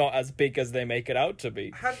 Or not as big as they make it out to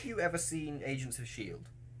be? Have you ever seen Agents of S.H.I.E.L.D.?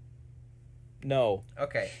 No.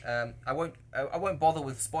 Okay, I won't bother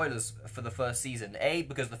with spoilers for the first season. A,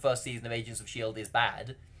 because the first season of Agents of S.H.I.E.L.D. is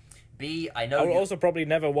bad. B, I know I'll also probably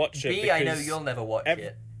never watch it. B, I know you'll never watch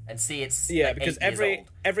it. And C, it's like because 8 years old.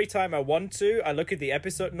 every time I want to, I look at the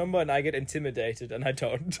episode number and I get intimidated, and I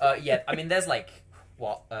don't. Yeah, I mean, there's like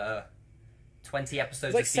what 20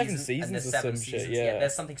 episodes like a 7 season, seasons and there's or 7 some seasons. shit, yeah.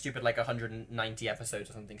 There's something stupid like 190 episodes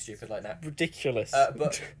or something stupid like that. Ridiculous.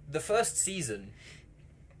 But the first season,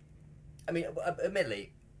 I mean,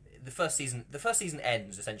 admittedly, the first season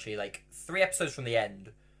ends essentially like 3 episodes from the end.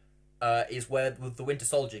 Is where the Winter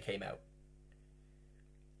Soldier came out.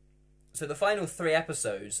 So the final 3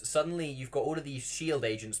 episodes, suddenly you've got all of these S.H.I.E.L.D.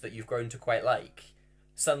 agents that you've grown to quite like,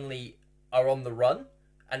 suddenly are on the run,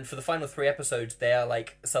 and for the final 3 episodes, they are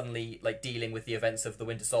like suddenly like dealing with the events of the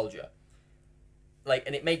Winter Soldier. Like,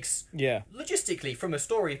 and it makes logistically, from a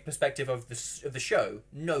story perspective of the show,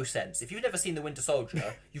 no sense. If you've never seen the Winter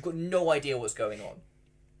Soldier, you've got no idea what's going on.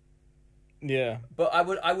 Yeah. But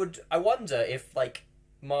I wonder if like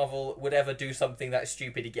Marvel would ever do something that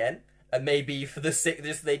stupid again. And maybe for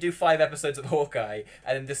the they do 5 episodes of Hawkeye,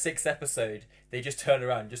 and in the 6th episode, they just turn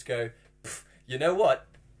around and just go, you know what?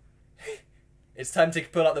 It's time to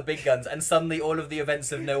pull out the big guns, and suddenly all of the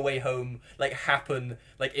events of No Way Home like happen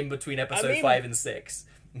like in between episode 5 and 6.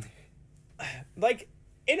 Like,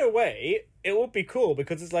 in a way, it would be cool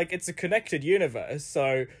because it's a connected universe,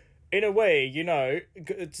 so in a way, you know,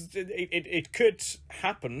 it could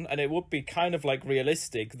happen, and it would be kind of like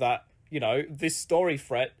realistic that, you know, this story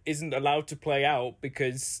thread isn't allowed to play out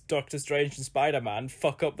because Doctor Strange and Spider-Man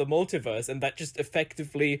fuck up the multiverse, and that just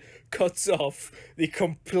effectively cuts off the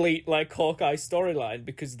complete, like, Hawkeye storyline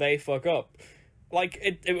because they fuck up. Like,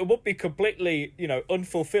 it would be completely, you know,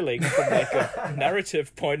 unfulfilling from, like, a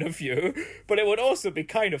narrative point of view, but it would also be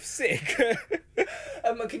kind of sick.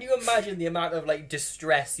 Can you imagine the amount of, like,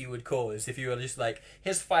 distress you would cause if you were just like,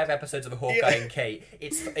 here's 5 episodes of Hawkeye and Kate,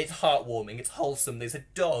 it's heartwarming, it's wholesome, there's a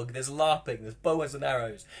dog, there's LARPing, there's bows and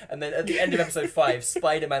arrows, and then at the end of episode 5,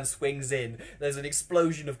 Spider-Man swings in, there's an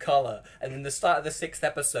explosion of colour, and in the start of the 6th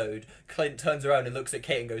episode, Clint turns around and looks at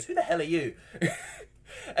Kate and goes, who the hell are you?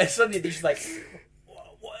 And suddenly they're just like,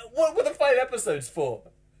 what were the 5 episodes for?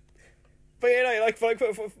 But, you know, like,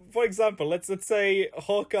 for example, let's say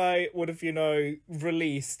Hawkeye would have, you know,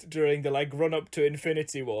 released during the, like, run-up to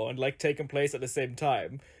Infinity War and, like, taken place at the same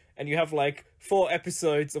time, and you have, like, 4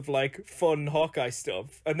 episodes of, like, fun Hawkeye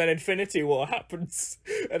stuff, and then Infinity War happens,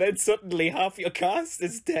 and then suddenly half your cast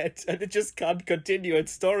is dead, and it just can't continue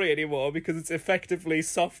its story anymore because it's effectively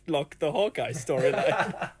soft-locked the Hawkeye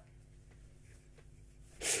storyline.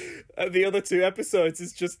 And the other 2 episodes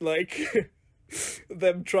is just, like...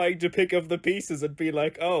 them trying to pick up the pieces and be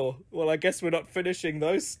like, oh, well, I guess we're not finishing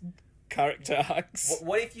those character arcs.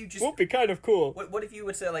 What if you just... Would be kind of cool. What if you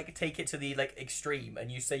were to, like, take it to the, like, extreme, and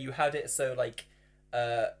you say you had it so, like,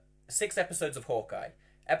 6 episodes of Hawkeye.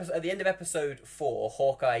 At the end of episode 4,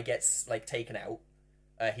 Hawkeye gets, like, taken out.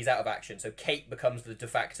 He's out of action, so Kate becomes the de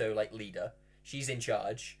facto, like, leader. She's in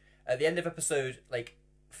charge. At the end of episode, like,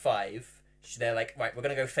 5, they're like, right, we're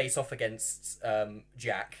gonna go face off against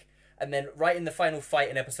Jack. And then right in the final fight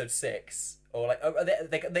in episode 6, or like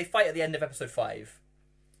they fight at the end of episode 5,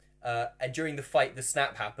 and during the fight the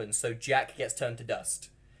snap happens, so Jack gets turned to dust,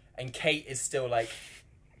 and Kate is still like,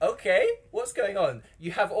 okay, what's going on? You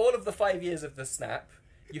have all of the 5 years of the snap.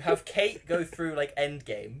 You have Kate go through like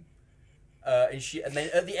Endgame, and then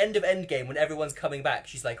at the end of Endgame, when everyone's coming back,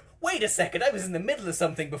 she's like, wait a second, I was in the middle of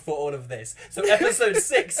something before all of this. So episode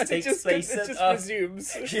 6 takes place... It just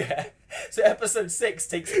resumes. Yeah. So episode 6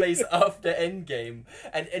 takes place after Endgame,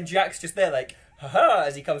 and Jack's just there like, haha,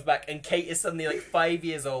 as he comes back, and Kate is suddenly like 5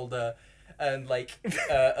 years older, and like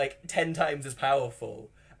 10 times as powerful.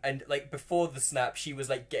 And like before the snap, she was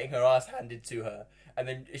like getting her ass handed to her, and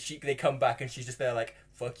then they come back and she's just there like,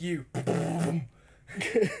 fuck you.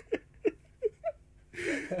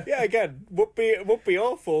 Yeah, again, would be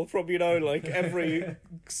awful from, you know, like every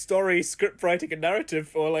story, script writing and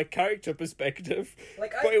narrative or like character perspective.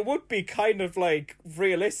 But it would be kind of like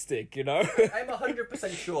realistic, you know? I'm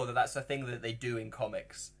 100% sure that that's a thing that they do in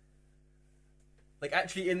comics. Like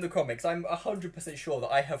actually in the comics, I'm 100% sure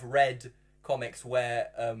that I have read comics where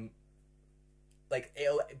like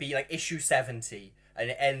it'll be like issue 70 and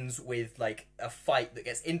it ends with like a fight that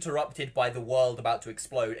gets interrupted by the world about to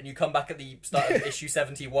explode, and you come back at the start of issue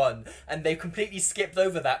 71 and they've completely skipped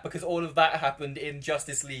over that because all of that happened in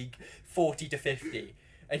Justice League 40 to 50,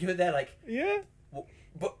 and you're there like, Yeah.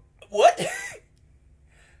 but what?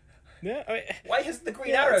 Yeah. I mean, Why has the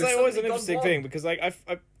Green yeah, Arrow it's always suddenly an gone interesting blonde? thing because like I've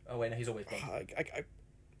Oh wait, no, he's always blonde.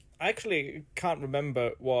 I actually can't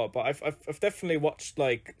remember what, but I've definitely watched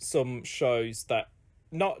like some shows that,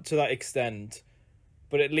 not to that extent,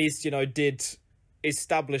 but at least, you know, did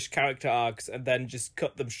establish character arcs and then just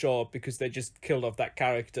cut them short because they just killed off that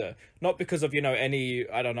character. Not because of, you know, any,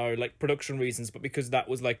 I don't know, like production reasons, but because that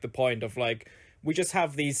was like the point of like, we just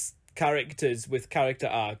have these characters with character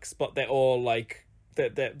arcs, but they're all like,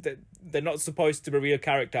 they're not supposed to be real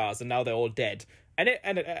characters, and now they're all dead. And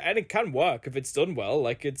it can work if it's done well.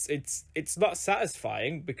 Like it's not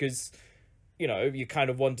satisfying because, you know, you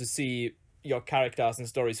kind of want to see your characters and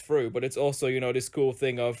stories through, but it's also, you know, this cool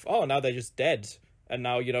thing of, oh, now they're just dead, and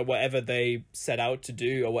now, you know, whatever they set out to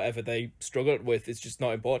do or whatever they struggled with is just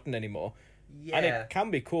not important anymore. Yeah. And it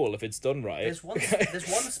can be cool if it's done right. There's one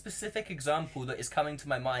specific example that is coming to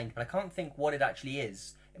my mind, but I can't think what it actually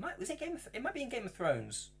is. It might be in Game of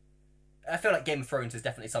Thrones. I feel like Game of Thrones is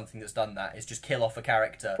definitely something that's done that. Is just kill off a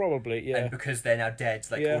character. Probably, yeah. And because they're now dead,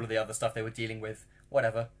 like Yeah. all of the other stuff they were dealing with,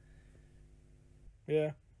 whatever.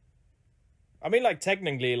 Yeah. I mean, like,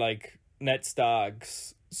 technically, like, Ned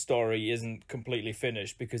Stark's story isn't completely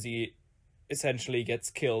finished because he essentially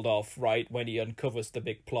gets killed off right when he uncovers the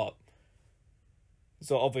big plot.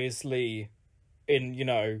 So obviously, in, you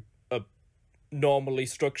know, a normally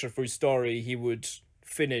structured through story, he would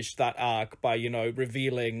finish that arc by, you know,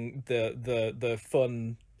 revealing the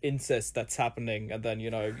fun incest that's happening, and then,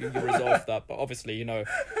 you know, you resolve that. But obviously, you know,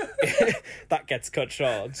 that gets cut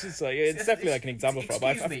short. So it's definitely like an example for it.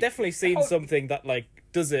 But I've definitely seen something that like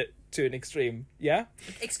does it to an extreme. Yeah.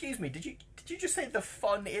 Excuse me, did you just say the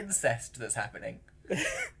fun incest that's happening?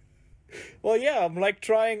 Well, yeah, I'm like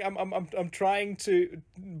trying. I'm trying to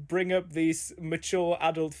bring up these mature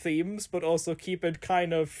adult themes, but also keep it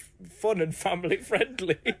kind of fun and family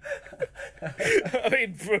friendly. I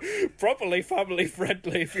mean, properly family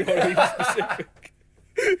friendly, if you want to be specific.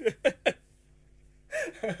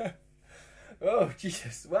 Oh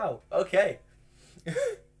Jesus! Wow. Okay.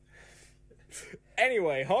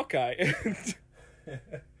 Anyway, Hawkeye.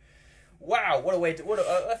 Wow, what a way to!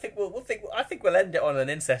 I think we'll end it on an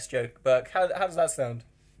incest joke. Burke, how does that sound?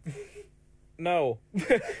 No,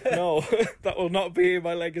 no, that will not be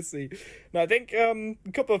my legacy. No, I think a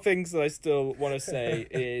couple of things that I still want to say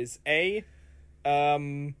is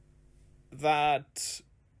that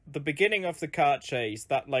the beginning of the car chase,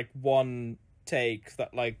 that like one take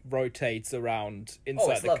that like rotates around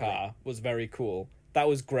inside the lovely. car, was very cool. That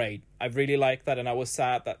was great. I really liked that, and I was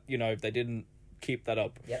sad that, you know, they didn't keep that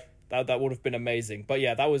up. Yep. That would have been amazing. But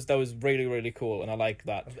yeah, that was really, really cool, and I like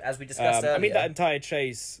that. As we discussed earlier, I mean, that entire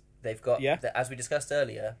chase. they've got, Yeah. as we discussed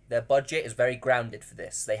earlier, their budget is very grounded for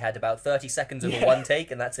this. They had about 30 seconds of a one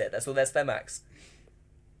take, and that's it. That's their max.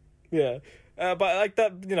 Yeah. But like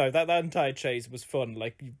that, you know, that entire chase was fun.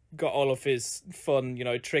 Like, you got all of his fun, you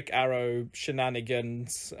know, trick arrow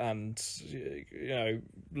shenanigans and, you know,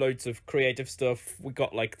 loads of creative stuff. We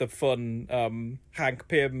got like the fun Hank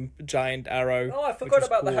Pym giant arrow. Oh, I forgot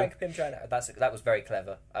about the Hank Pym giant arrow. That was very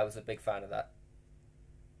clever. I was a big fan of that.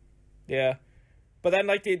 Yeah. But then,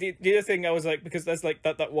 like, the other thing I was like, because there's like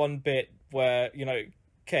that one bit where, you know,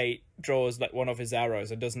 Kate draws like one of his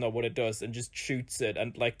arrows and doesn't know what it does and just shoots it,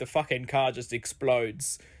 and like the fucking car just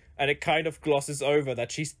explodes, and it kind of glosses over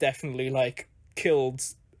that she's definitely like killed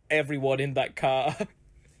everyone in that car.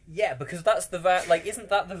 Yeah, because that's the van. Like, isn't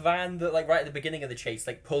that the van that, like, right at the beginning of the chase,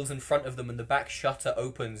 like, pulls in front of them and the back shutter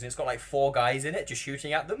opens and it's got like 4 guys in it just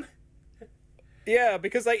shooting at them? Yeah,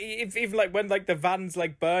 because like even like when like the van's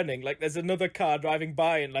like burning, like there's another car driving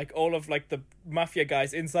by and like all of like the mafia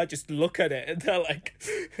guys inside just look at it and they're like,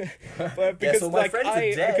 but because all my like friends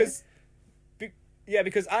are dead.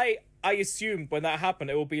 because I assumed when that happened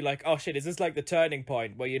it will be like, oh shit, is this like the turning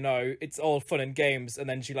point where, you know, it's all fun and games and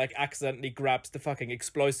then she like accidentally grabs the fucking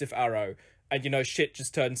explosive arrow and, you know, shit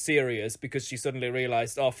just turns serious because she suddenly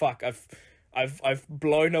realized, oh fuck, I've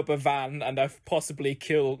blown up a van and I've possibly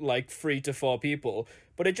killed like 3 to 4 people,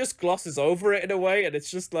 but it just glosses over it in a way, and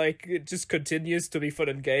it's just like it just continues to be fun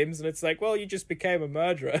and games, and it's like, well, you just became a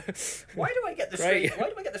murderer. Why do I get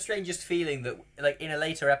the strangest feeling that, like, in a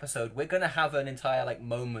later episode we're gonna have an entire like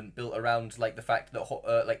moment built around like the fact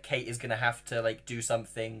that like Kate is gonna have to like do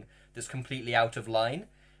something that's completely out of line,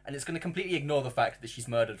 and it's gonna completely ignore the fact that she's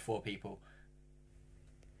murdered 4 people.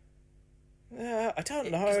 I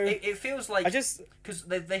don't know. It feels like I just because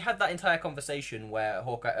they had that entire conversation where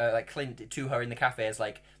Hawkeye, like Clint, to her in the cafe is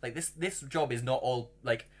like this job is not all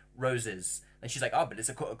like roses, and she's like, oh, but it's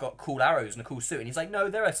got cool arrows and a cool suit, and he's like, no,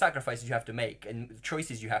 there are sacrifices you have to make and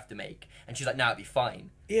choices you have to make, and she's like, nah, it'll be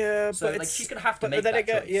fine. Yeah, so but like she's gonna have to make that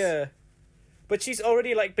choice. Yeah. But she's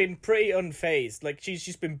already like been pretty unfazed. Like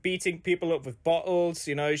she's been beating people up with bottles.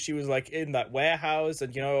 You know, she was like in that warehouse,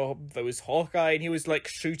 and you know there was Hawkeye, and he was like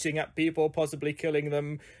shooting at people, possibly killing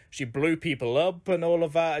them. She blew people up and all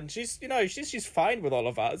of that, and she's fine with all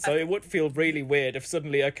of that. So it would feel really weird if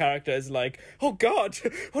suddenly her character is like, oh God,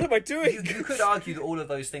 what am I doing? You could argue that all of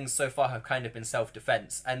those things so far have kind of been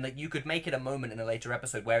self-defense, and that you could make it a moment in a later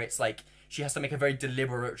episode where it's like she has to make a very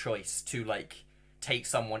deliberate choice to like take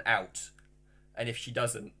someone out. And if she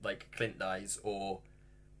doesn't, like, Clint dies or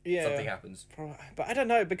something happens. But I don't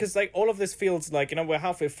know, because, like, all of this feels like, you know, we're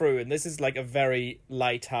halfway through, and this is, like, a very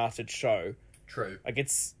light-hearted show. True. Like,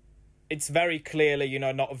 it's very clearly, you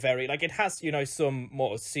know, not very... Like, it has, you know, some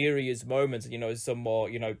more serious moments, you know, some more,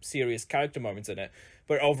 you know, serious character moments in it.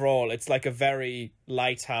 But overall, it's, like, a very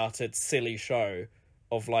light-hearted, silly show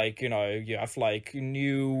of, like, you know, you have, like,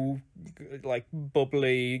 new, like,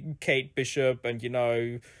 bubbly Kate Bishop and, you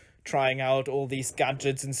know... trying out all these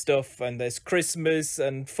gadgets and stuff, and there's Christmas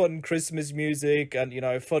and fun Christmas music and, you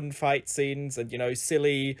know, fun fight scenes and, you know,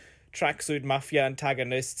 silly tracksuit mafia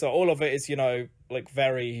antagonists. So all of it is, you know, like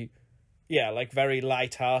very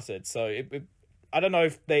light-hearted. So I don't know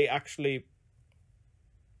if they actually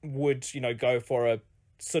would, you know, go for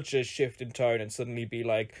such a shift in tone and suddenly be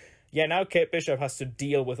like, yeah, now Kate Bishop has to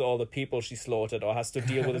deal with all the people she slaughtered, or has to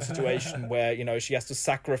deal with a situation where, you know, she has to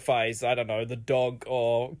sacrifice, I don't know, the dog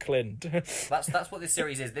or Clint. That's what this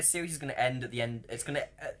series is. This series is going to end at the end. It's going to...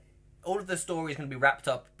 all of the story is going to be wrapped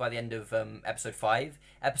up by the end of episode 5.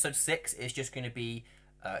 Episode 6 is just going to be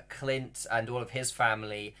Clint and all of his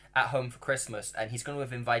family at home for Christmas, and he's going to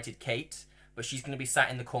have invited Kate, but she's going to be sat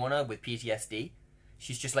in the corner with PTSD.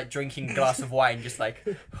 She's just, like, drinking a glass of wine, just like,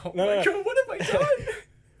 oh my God, what have I done?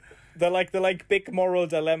 The big moral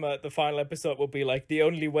dilemma at the final episode will be like, the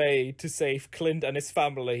only way to save Clint and his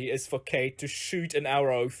family is for Kate to shoot an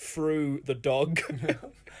arrow through the dog.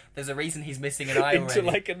 There's a reason he's missing an eye into already.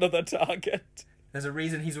 Like another target. There's a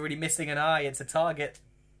reason he's already missing an eye. It's a target.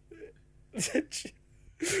 It's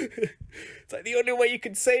like, the only way you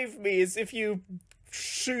can save me is if you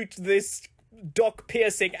shoot this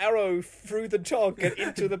dog-piercing arrow through the dog and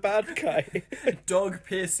into the bad guy.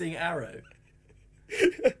 Dog-piercing arrow.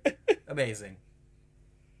 Amazing.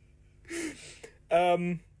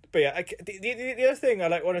 But yeah, the other thing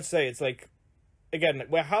I want to say, it's like, again,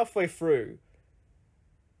 we're halfway through.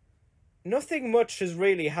 Nothing much has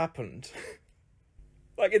really happened.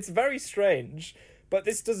 Like, it's very strange, but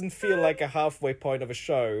this doesn't feel like a halfway point of a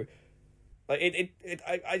show. Like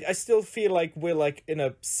I still feel like we're like in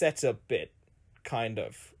a setup bit, kind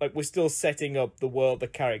of. Like we're still setting up the world, the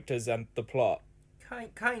characters, and the plot.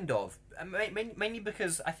 Kind of. Mainly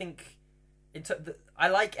because I think I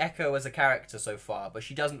like Echo as a character so far, but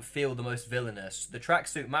she doesn't feel the most villainous. The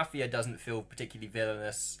Tracksuit Mafia doesn't feel particularly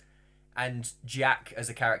villainous, and Jack as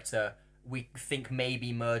a character, we think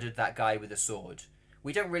maybe murdered that guy with a sword.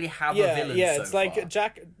 We don't really have a villain so far. Yeah, it's like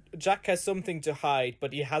Jack has something to hide,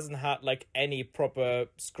 but he hasn't had like any proper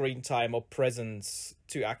screen time or presence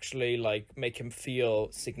to actually like make him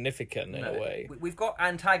feel significant in a way. We've got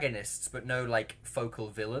antagonists, but no like focal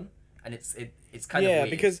villain, and it's kind of weird.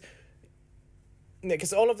 because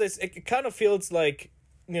all of this, it kind of feels like,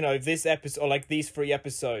 you know, this episode, or like these 3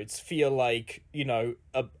 episodes feel like, you know,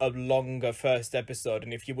 a longer first episode,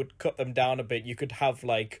 and if you would cut them down a bit, you could have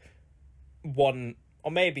like 1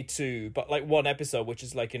 or maybe 2, but like 1 episode which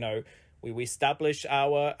is like, you know, we establish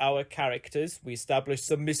our characters, we establish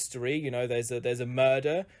some mystery, you know, there's a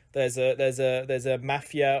murder, there's a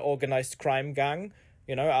mafia organized crime gang,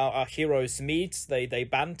 you know, our heroes meet, they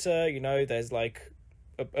banter, you know, there's like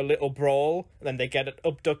a little brawl, and then they get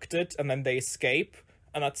abducted, and then they escape,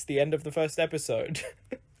 and that's the end of the first episode.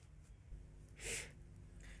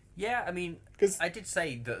 Yeah, I mean, I did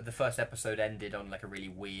say that the first episode ended on like a really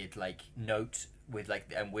weird like note with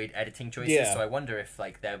like weird editing choices. Yeah. So I wonder if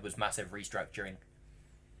like there was massive restructuring.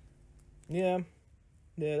 Yeah,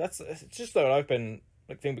 that's just what I've been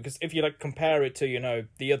like thinking, because if you like compare it to, you know,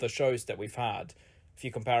 the other shows that we've had, if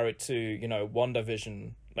you compare it to, you know,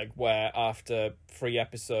 WandaVision, like where after 3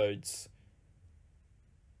 episodes,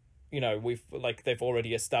 you know, they've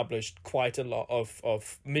already established quite a lot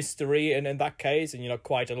of mystery in that case, and, you know,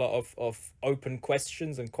 quite a lot of open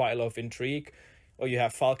questions and quite a lot of intrigue. Or you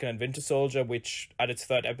have Falcon and Winter Soldier, which at its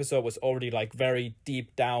 3rd episode was already like very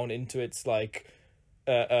deep down into its like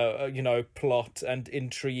plot and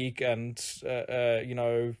intrigue and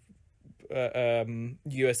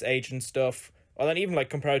US agent stuff. Or then even like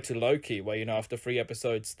compared to Loki, where after 3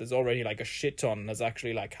 episodes, there's already like a shit ton has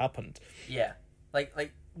actually like happened. Yeah, like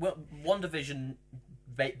WandaVision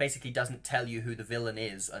basically doesn't tell you who the villain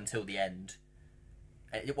is until the end.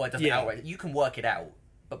 It doesn't outright. You can work it out,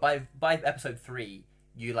 but by episode 3,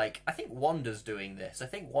 you like. I think Wanda's doing this. I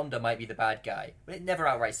think Wanda might be the bad guy, but it never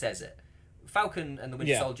outright says it. Falcon and the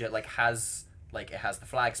Winter Soldier has the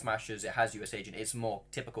Flag Smashers, it has US Agent. It's more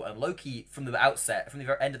typical. And Loki from the outset, from the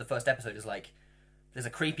very end of the first episode, is like, there's a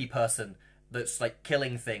creepy person that's like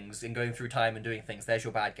killing things and going through time and doing things. There's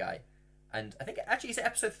your bad guy. And I think actually it's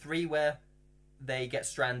episode 3 where they get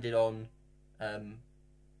stranded on,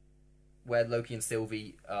 where Loki and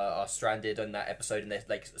Sylvie are stranded on that episode, and they're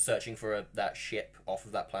like searching for that ship off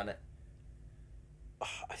of that planet.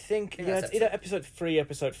 I think it's either episode 3,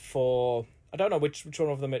 episode 4. I don't know which one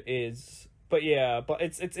of them it is, but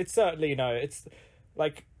it's certainly it's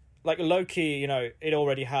like Loki. It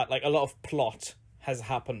already had like a lot of plot has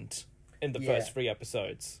happened in the first 3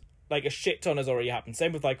 episodes. Like a shit ton has already happened.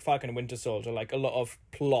 Same with like Falcon and Winter Soldier. Like a lot of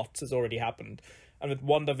plot has already happened. And with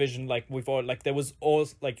WandaVision, like we've all like there was all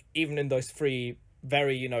like even in those 3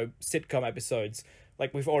 very sitcom episodes,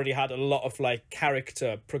 like we've already had a lot of like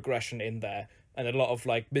character progression in there and a lot of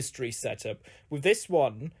like mystery setup. With this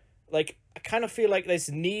one, like I kind of feel like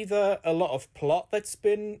there's neither a lot of plot that's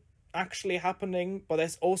been actually happening, but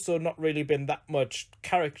there's also not really been that much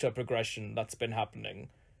character progression that's been happening.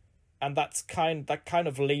 And that kind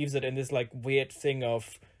of leaves it in this like weird thing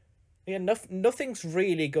of nothing's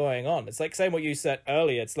really going on. It's like saying what you said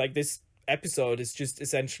earlier. It's like this episode is just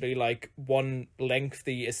essentially like one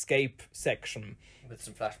lengthy escape section with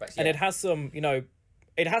some flashbacks, and it has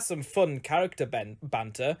some fun character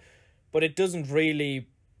banter, but it doesn't really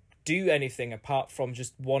do anything apart from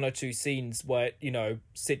just 1 or 2 scenes where it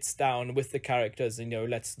sits down with the characters and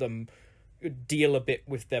lets them deal a bit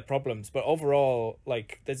with their problems. But overall,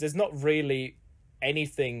 like there's not really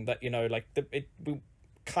anything that we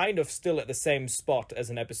kind of still at the same spot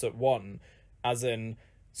as in episode 1, as in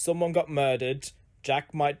someone got murdered,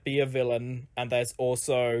 Jack might be a villain, and there's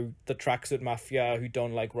also the tracksuit mafia who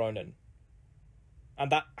don't like Ronan,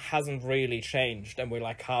 and that hasn't really changed, and we're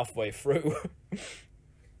like halfway through.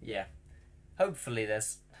 Yeah, hopefully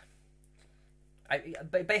there's.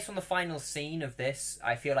 Based on the final scene of this,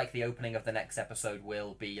 I feel like the opening of the next episode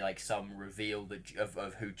will be like some reveal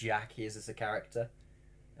of who Jack is as a character,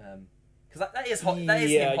 because that is him holding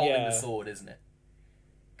the sword, isn't it?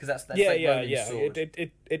 Because that's like Ronan's sword.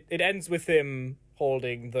 It ends with him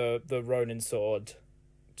holding the Ronin sword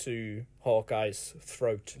to Hawkeye's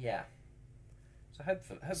throat. Yeah. So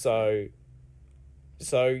hopefully.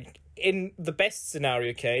 So in the best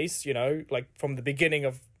scenario case, like from the beginning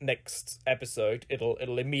of next episode, it'll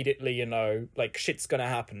immediately, like shit's gonna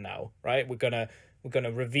happen now, right? We're gonna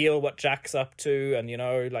reveal what Jack's up to,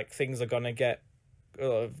 and like things are gonna get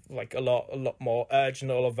like a lot more urgent,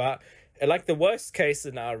 all of that. And like the worst case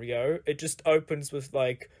scenario, it just opens with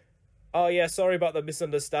like, oh yeah, sorry about the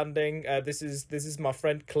misunderstanding. This is my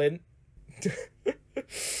friend Clint.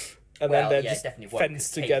 And then they're just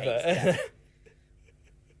fenced together.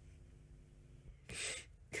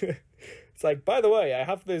 It's like, by the way, I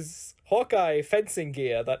have this Hawkeye fencing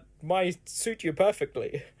gear that might suit you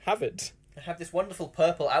perfectly. Have it. I have this wonderful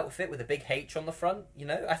purple outfit with a big H on the front.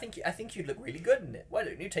 I think you'd look really good in it. Why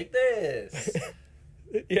don't you take this?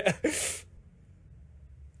 Yeah.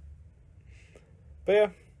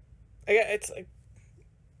 But yeah, it's like,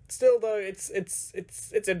 still though, it's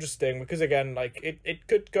interesting because again, like it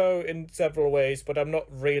could go in several ways, but I'm not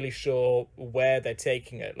really sure where they're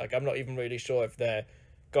taking it. Like I'm not even really sure if they're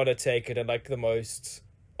gonna take it in like the most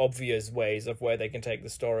obvious ways of where they can take the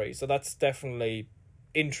story. So that's definitely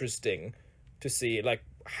interesting to see, like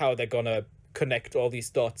how they're gonna connect all these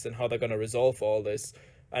dots and how they're gonna resolve all this,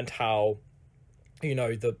 and how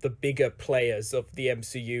the bigger players of the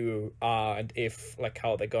MCU are, and if like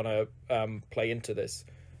how they're gonna play into this.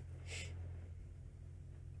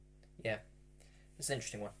 Yeah, it's an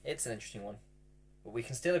interesting one. But we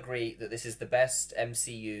can still agree that this is the best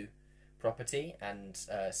MCU property and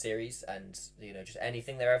series, and just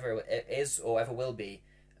anything there ever is or ever will be,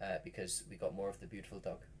 because we got more of the beautiful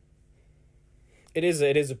dog. It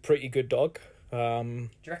is a pretty good dog. Do you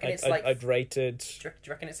reckon it's like I'd rated? Do you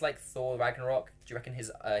reckon it's like Thor Ragnarok? Do you reckon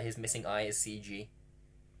his missing eye is CG?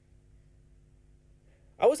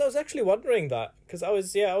 I was actually wondering that, because I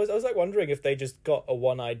was like wondering if they just got a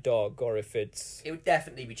one-eyed dog, or if it's. It would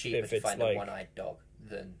definitely be cheaper to find a one-eyed dog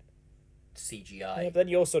than CGI. Yeah, but then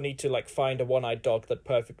you also need to like find a one-eyed dog that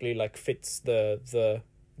perfectly like fits the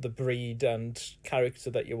breed and character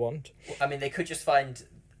that you want. I mean, they could just find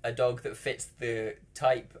a dog that fits the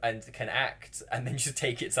type and can act, and then just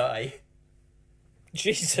take its eye.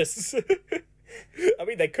 Jesus. I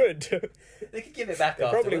mean, they could. They could give it back They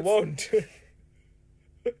afterwards. probably won't.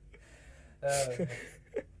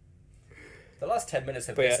 The last 10 minutes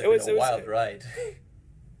of But this yeah, have been a wild ride.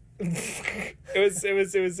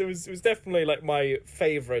 It was definitely like my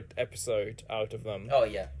favorite episode out of them. Oh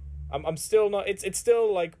yeah. I'm still not. It's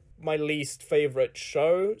still like my least favorite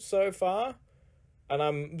show so far, and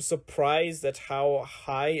I'm surprised at how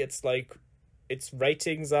high its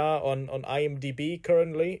ratings are on IMDb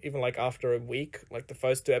currently. Even like after a week, like the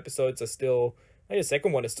first two episodes are still. I think the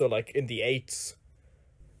second one is still like in the 8s.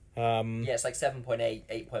 Yeah, it's like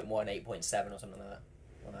 7.8, 8.1, 8.7 or something like that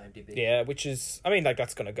on IMDb. Yeah, which is, I mean, like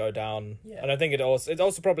that's gonna go down, Yeah. and I think it's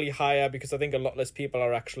also probably higher because I think a lot less people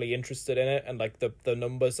are actually interested in it, and like the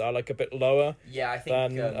numbers are like a bit lower. Yeah, I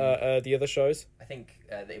think than the other shows. I think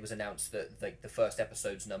that it was announced that like the first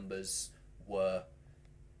episode's numbers were.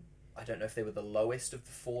 I don't know if they were the lowest of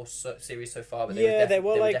the four series so far, but they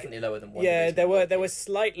were like definitely lower than one. Yeah, they were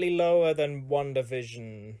slightly lower than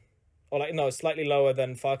WandaVision, or like no, slightly lower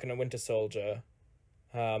than Falcon and Winter Soldier,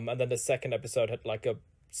 and then the second episode had like a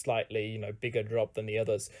slightly bigger drop than the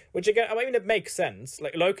others, which again, I mean, it makes sense.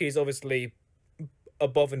 Like Loki is obviously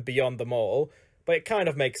above and beyond them all, but it kind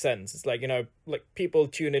of makes sense. It's like like people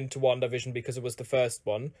tune into WandaVision because it was the first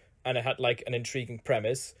one and it had like an intriguing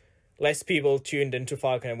premise. Less people tuned into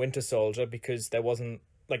Falcon and Winter Soldier because there wasn't,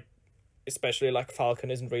 like, especially like Falcon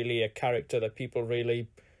isn't really a character that people really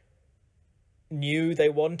knew they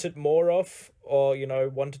wanted more of, or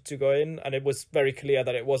wanted to go in, and it was very clear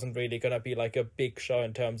that it wasn't really going to be like a big show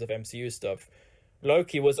in terms of MCU stuff.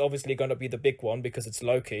 Loki was obviously going to be the big one because it's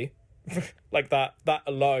Loki. Like that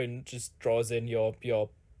alone just draws in your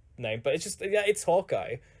name, but it's just, yeah, it's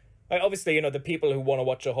Hawkeye. Like, obviously, the people who want to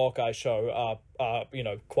watch a Hawkeye show are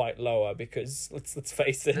quite lower because let's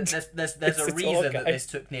face it. There's a reason that this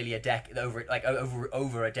took nearly a decade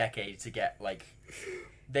over a decade to get. Like,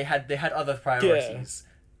 they had other priorities.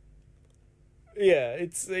 Yeah,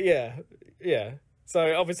 yeah.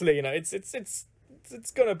 So obviously, it's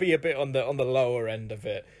gonna be a bit on the lower end of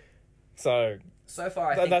it. So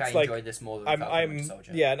far, I think I enjoyed this more than Falcon and Winter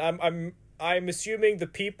Soldier. Yeah, and I'm assuming the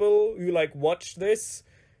people who like watch this.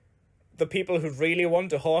 The people who really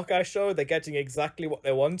want a Hawkeye show, they're getting exactly what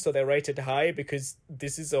they want, so they're rated high because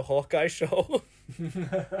this is a Hawkeye show.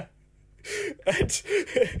 And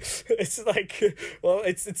it's like, well,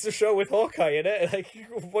 it's a show with Hawkeye in it. Like,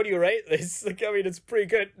 what do you rate this? Like, I mean, it's pretty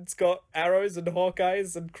good. It's got arrows and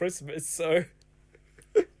Hawkeyes and Christmas, so.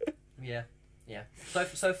 Yeah.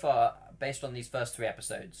 So far, based on these first 3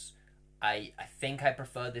 episodes, I think I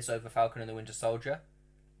prefer this over Falcon and the Winter Soldier,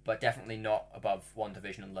 but definitely not above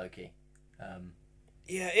WandaVision and Loki.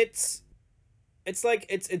 Yeah, it's like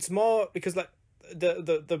it's more because like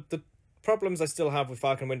the problems I still have with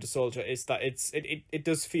Falcon and Winter Soldier is that it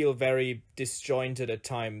does feel very disjointed at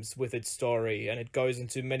times with its story, and it goes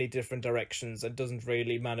into many different directions and doesn't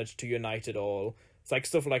really manage to unite it all. It's like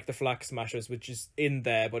stuff like the Flag Smashers, which is in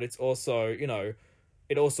there, but it's also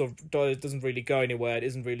it also doesn't really go anywhere. It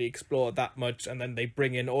isn't really explored that much, and then they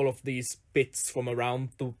bring in all of these bits from around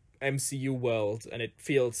the MCU world, and it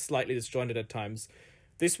feels slightly disjointed at times.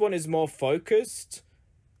 This one is more focused,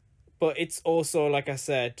 but it's also, like I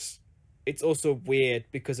said, it's also weird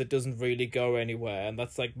because it doesn't really go anywhere, and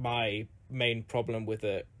that's like my main problem with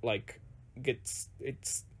it. Like, it's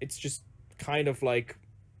just kind of like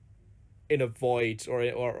in a void or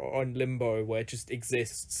in limbo where it just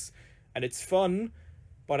exists, and it's fun.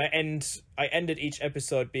 But I ended each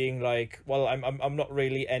episode being like, well, I'm not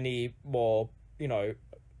really any more,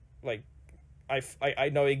 like, I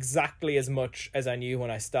know exactly as much as I knew when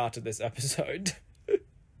I started this episode.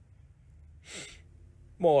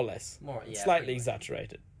 More or less. Slightly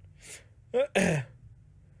exaggerated. But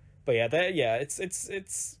yeah,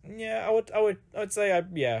 it's yeah, I would say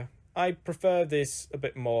I prefer this a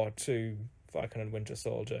bit more to Falcon and Winter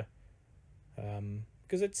Soldier.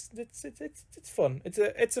 Because it's fun.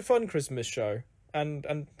 It's a fun Christmas show,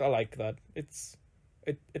 and I like that. It's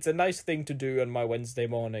a nice thing to do on my Wednesday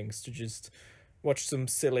mornings, to just watch some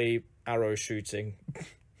silly arrow shooting.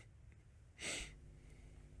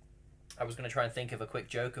 I was going to try and think of a quick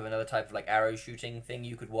joke of another type of like arrow shooting thing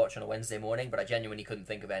you could watch on a Wednesday morning, but I genuinely couldn't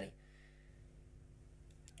think of any.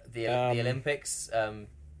 The Olympics,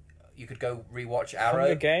 you could go rewatch Arrow.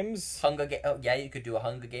 Hunger Games. You could do a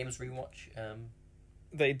Hunger Games rewatch.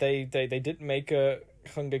 They did make a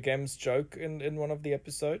Hunger Games joke in one of the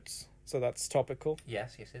episodes. so that's topical.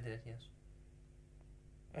 Yes, it is.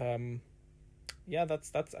 Yes. Yeah,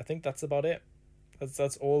 that's. I think that's about it.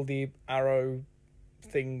 That's all the Arrow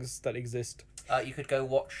things that exist. You could go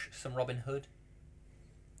watch some Robin Hood.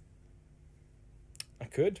 I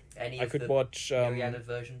could. I could watch myriad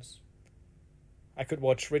versions. I could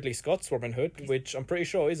watch Ridley Scott's Robin Hood, which I'm pretty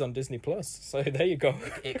sure is on Disney Plus. So there you go.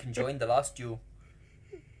 It can join The Last Duel.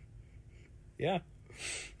 Yeah.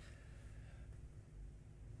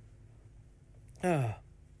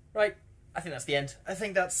 Right. I think that's the end. I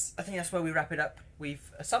think that's where we wrap it up.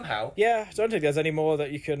 We've somehow. Yeah, I don't think there's any more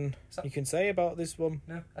that you can say about this one.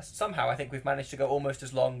 No. Somehow I think we've managed to go almost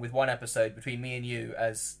as long with one episode between me and you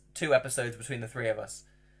as 2 episodes between the 3 of us.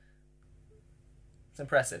 It's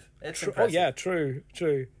impressive. Impressive. Oh yeah, true.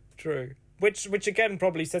 Which again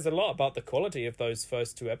probably says a lot about the quality of those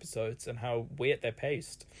first 2 episodes and how weird they're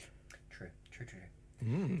paced. True.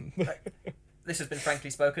 Right. This has been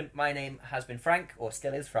Frankly Spoken. My name has been Frank, or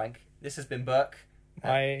still is Frank. This has been Burke.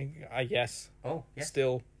 Yes. Oh, yeah.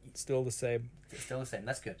 Still the same. Still the same.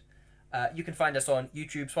 That's good. You can find us on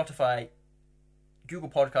YouTube, Spotify, Google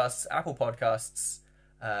Podcasts, Apple Podcasts,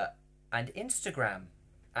 and Instagram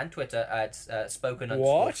and Twitter at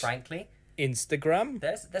spoken_frankly. Instagram?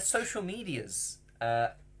 There's social medias.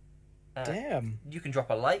 Damn. You can drop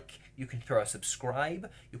a like. You can throw a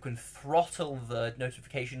subscribe. You can throttle the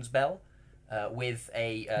notifications bell with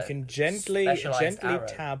a you can gently arrow.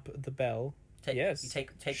 tab the bell. Yes. You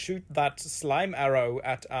take shoot that slime arrow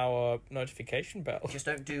at our notification bell. Just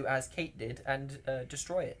don't do as Kate did and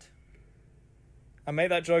destroy it. I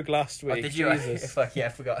made that joke last week. Oh, did you? Jesus. Fuck yeah, I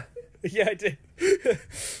forgot. Yeah, I did.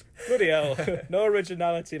 Bloody hell. No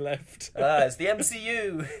originality left. It's the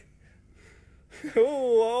MCU.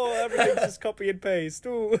 Everything's just copy and paste.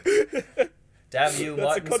 Ooh. Damn you, That's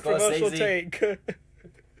Martin a controversial Scorsese. take.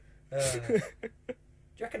 Do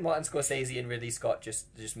you reckon Martin Scorsese and Ridley Scott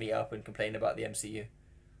just meet up and complain about the MCU?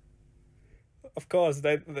 Of course,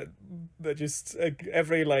 they just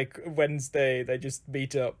every Wednesday they just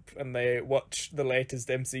meet up and they watch the latest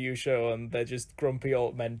MCU show and they're just grumpy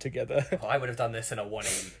old men together. Oh, I would have done this in a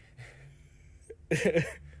 180.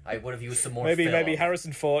 I would have used some more. Maybe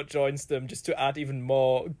Harrison Ford joins them just to add even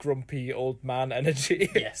more grumpy old man energy.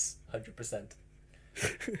 Yes, 100%.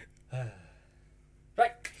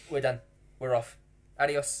 Right, we're done. We're off.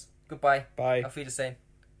 Adios. Goodbye. Bye. Auf Wiedersehen.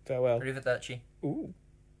 Farewell. Arrivederci. Ooh.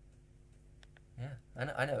 Yeah,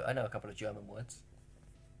 I know a couple of German words.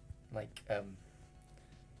 Like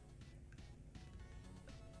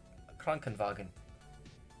Krankenwagen.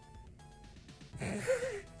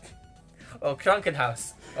 Oh,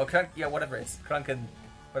 Krankenhaus. Oh, whatever it is.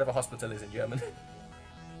 Whatever hospital is in German.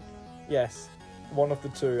 Yes. One of the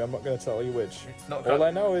two. I'm not going to tell you which. It's not. All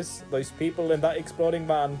I know is those people in that exploding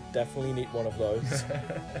van definitely need one of those.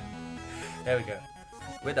 There we go.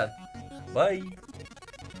 We're done. Bye.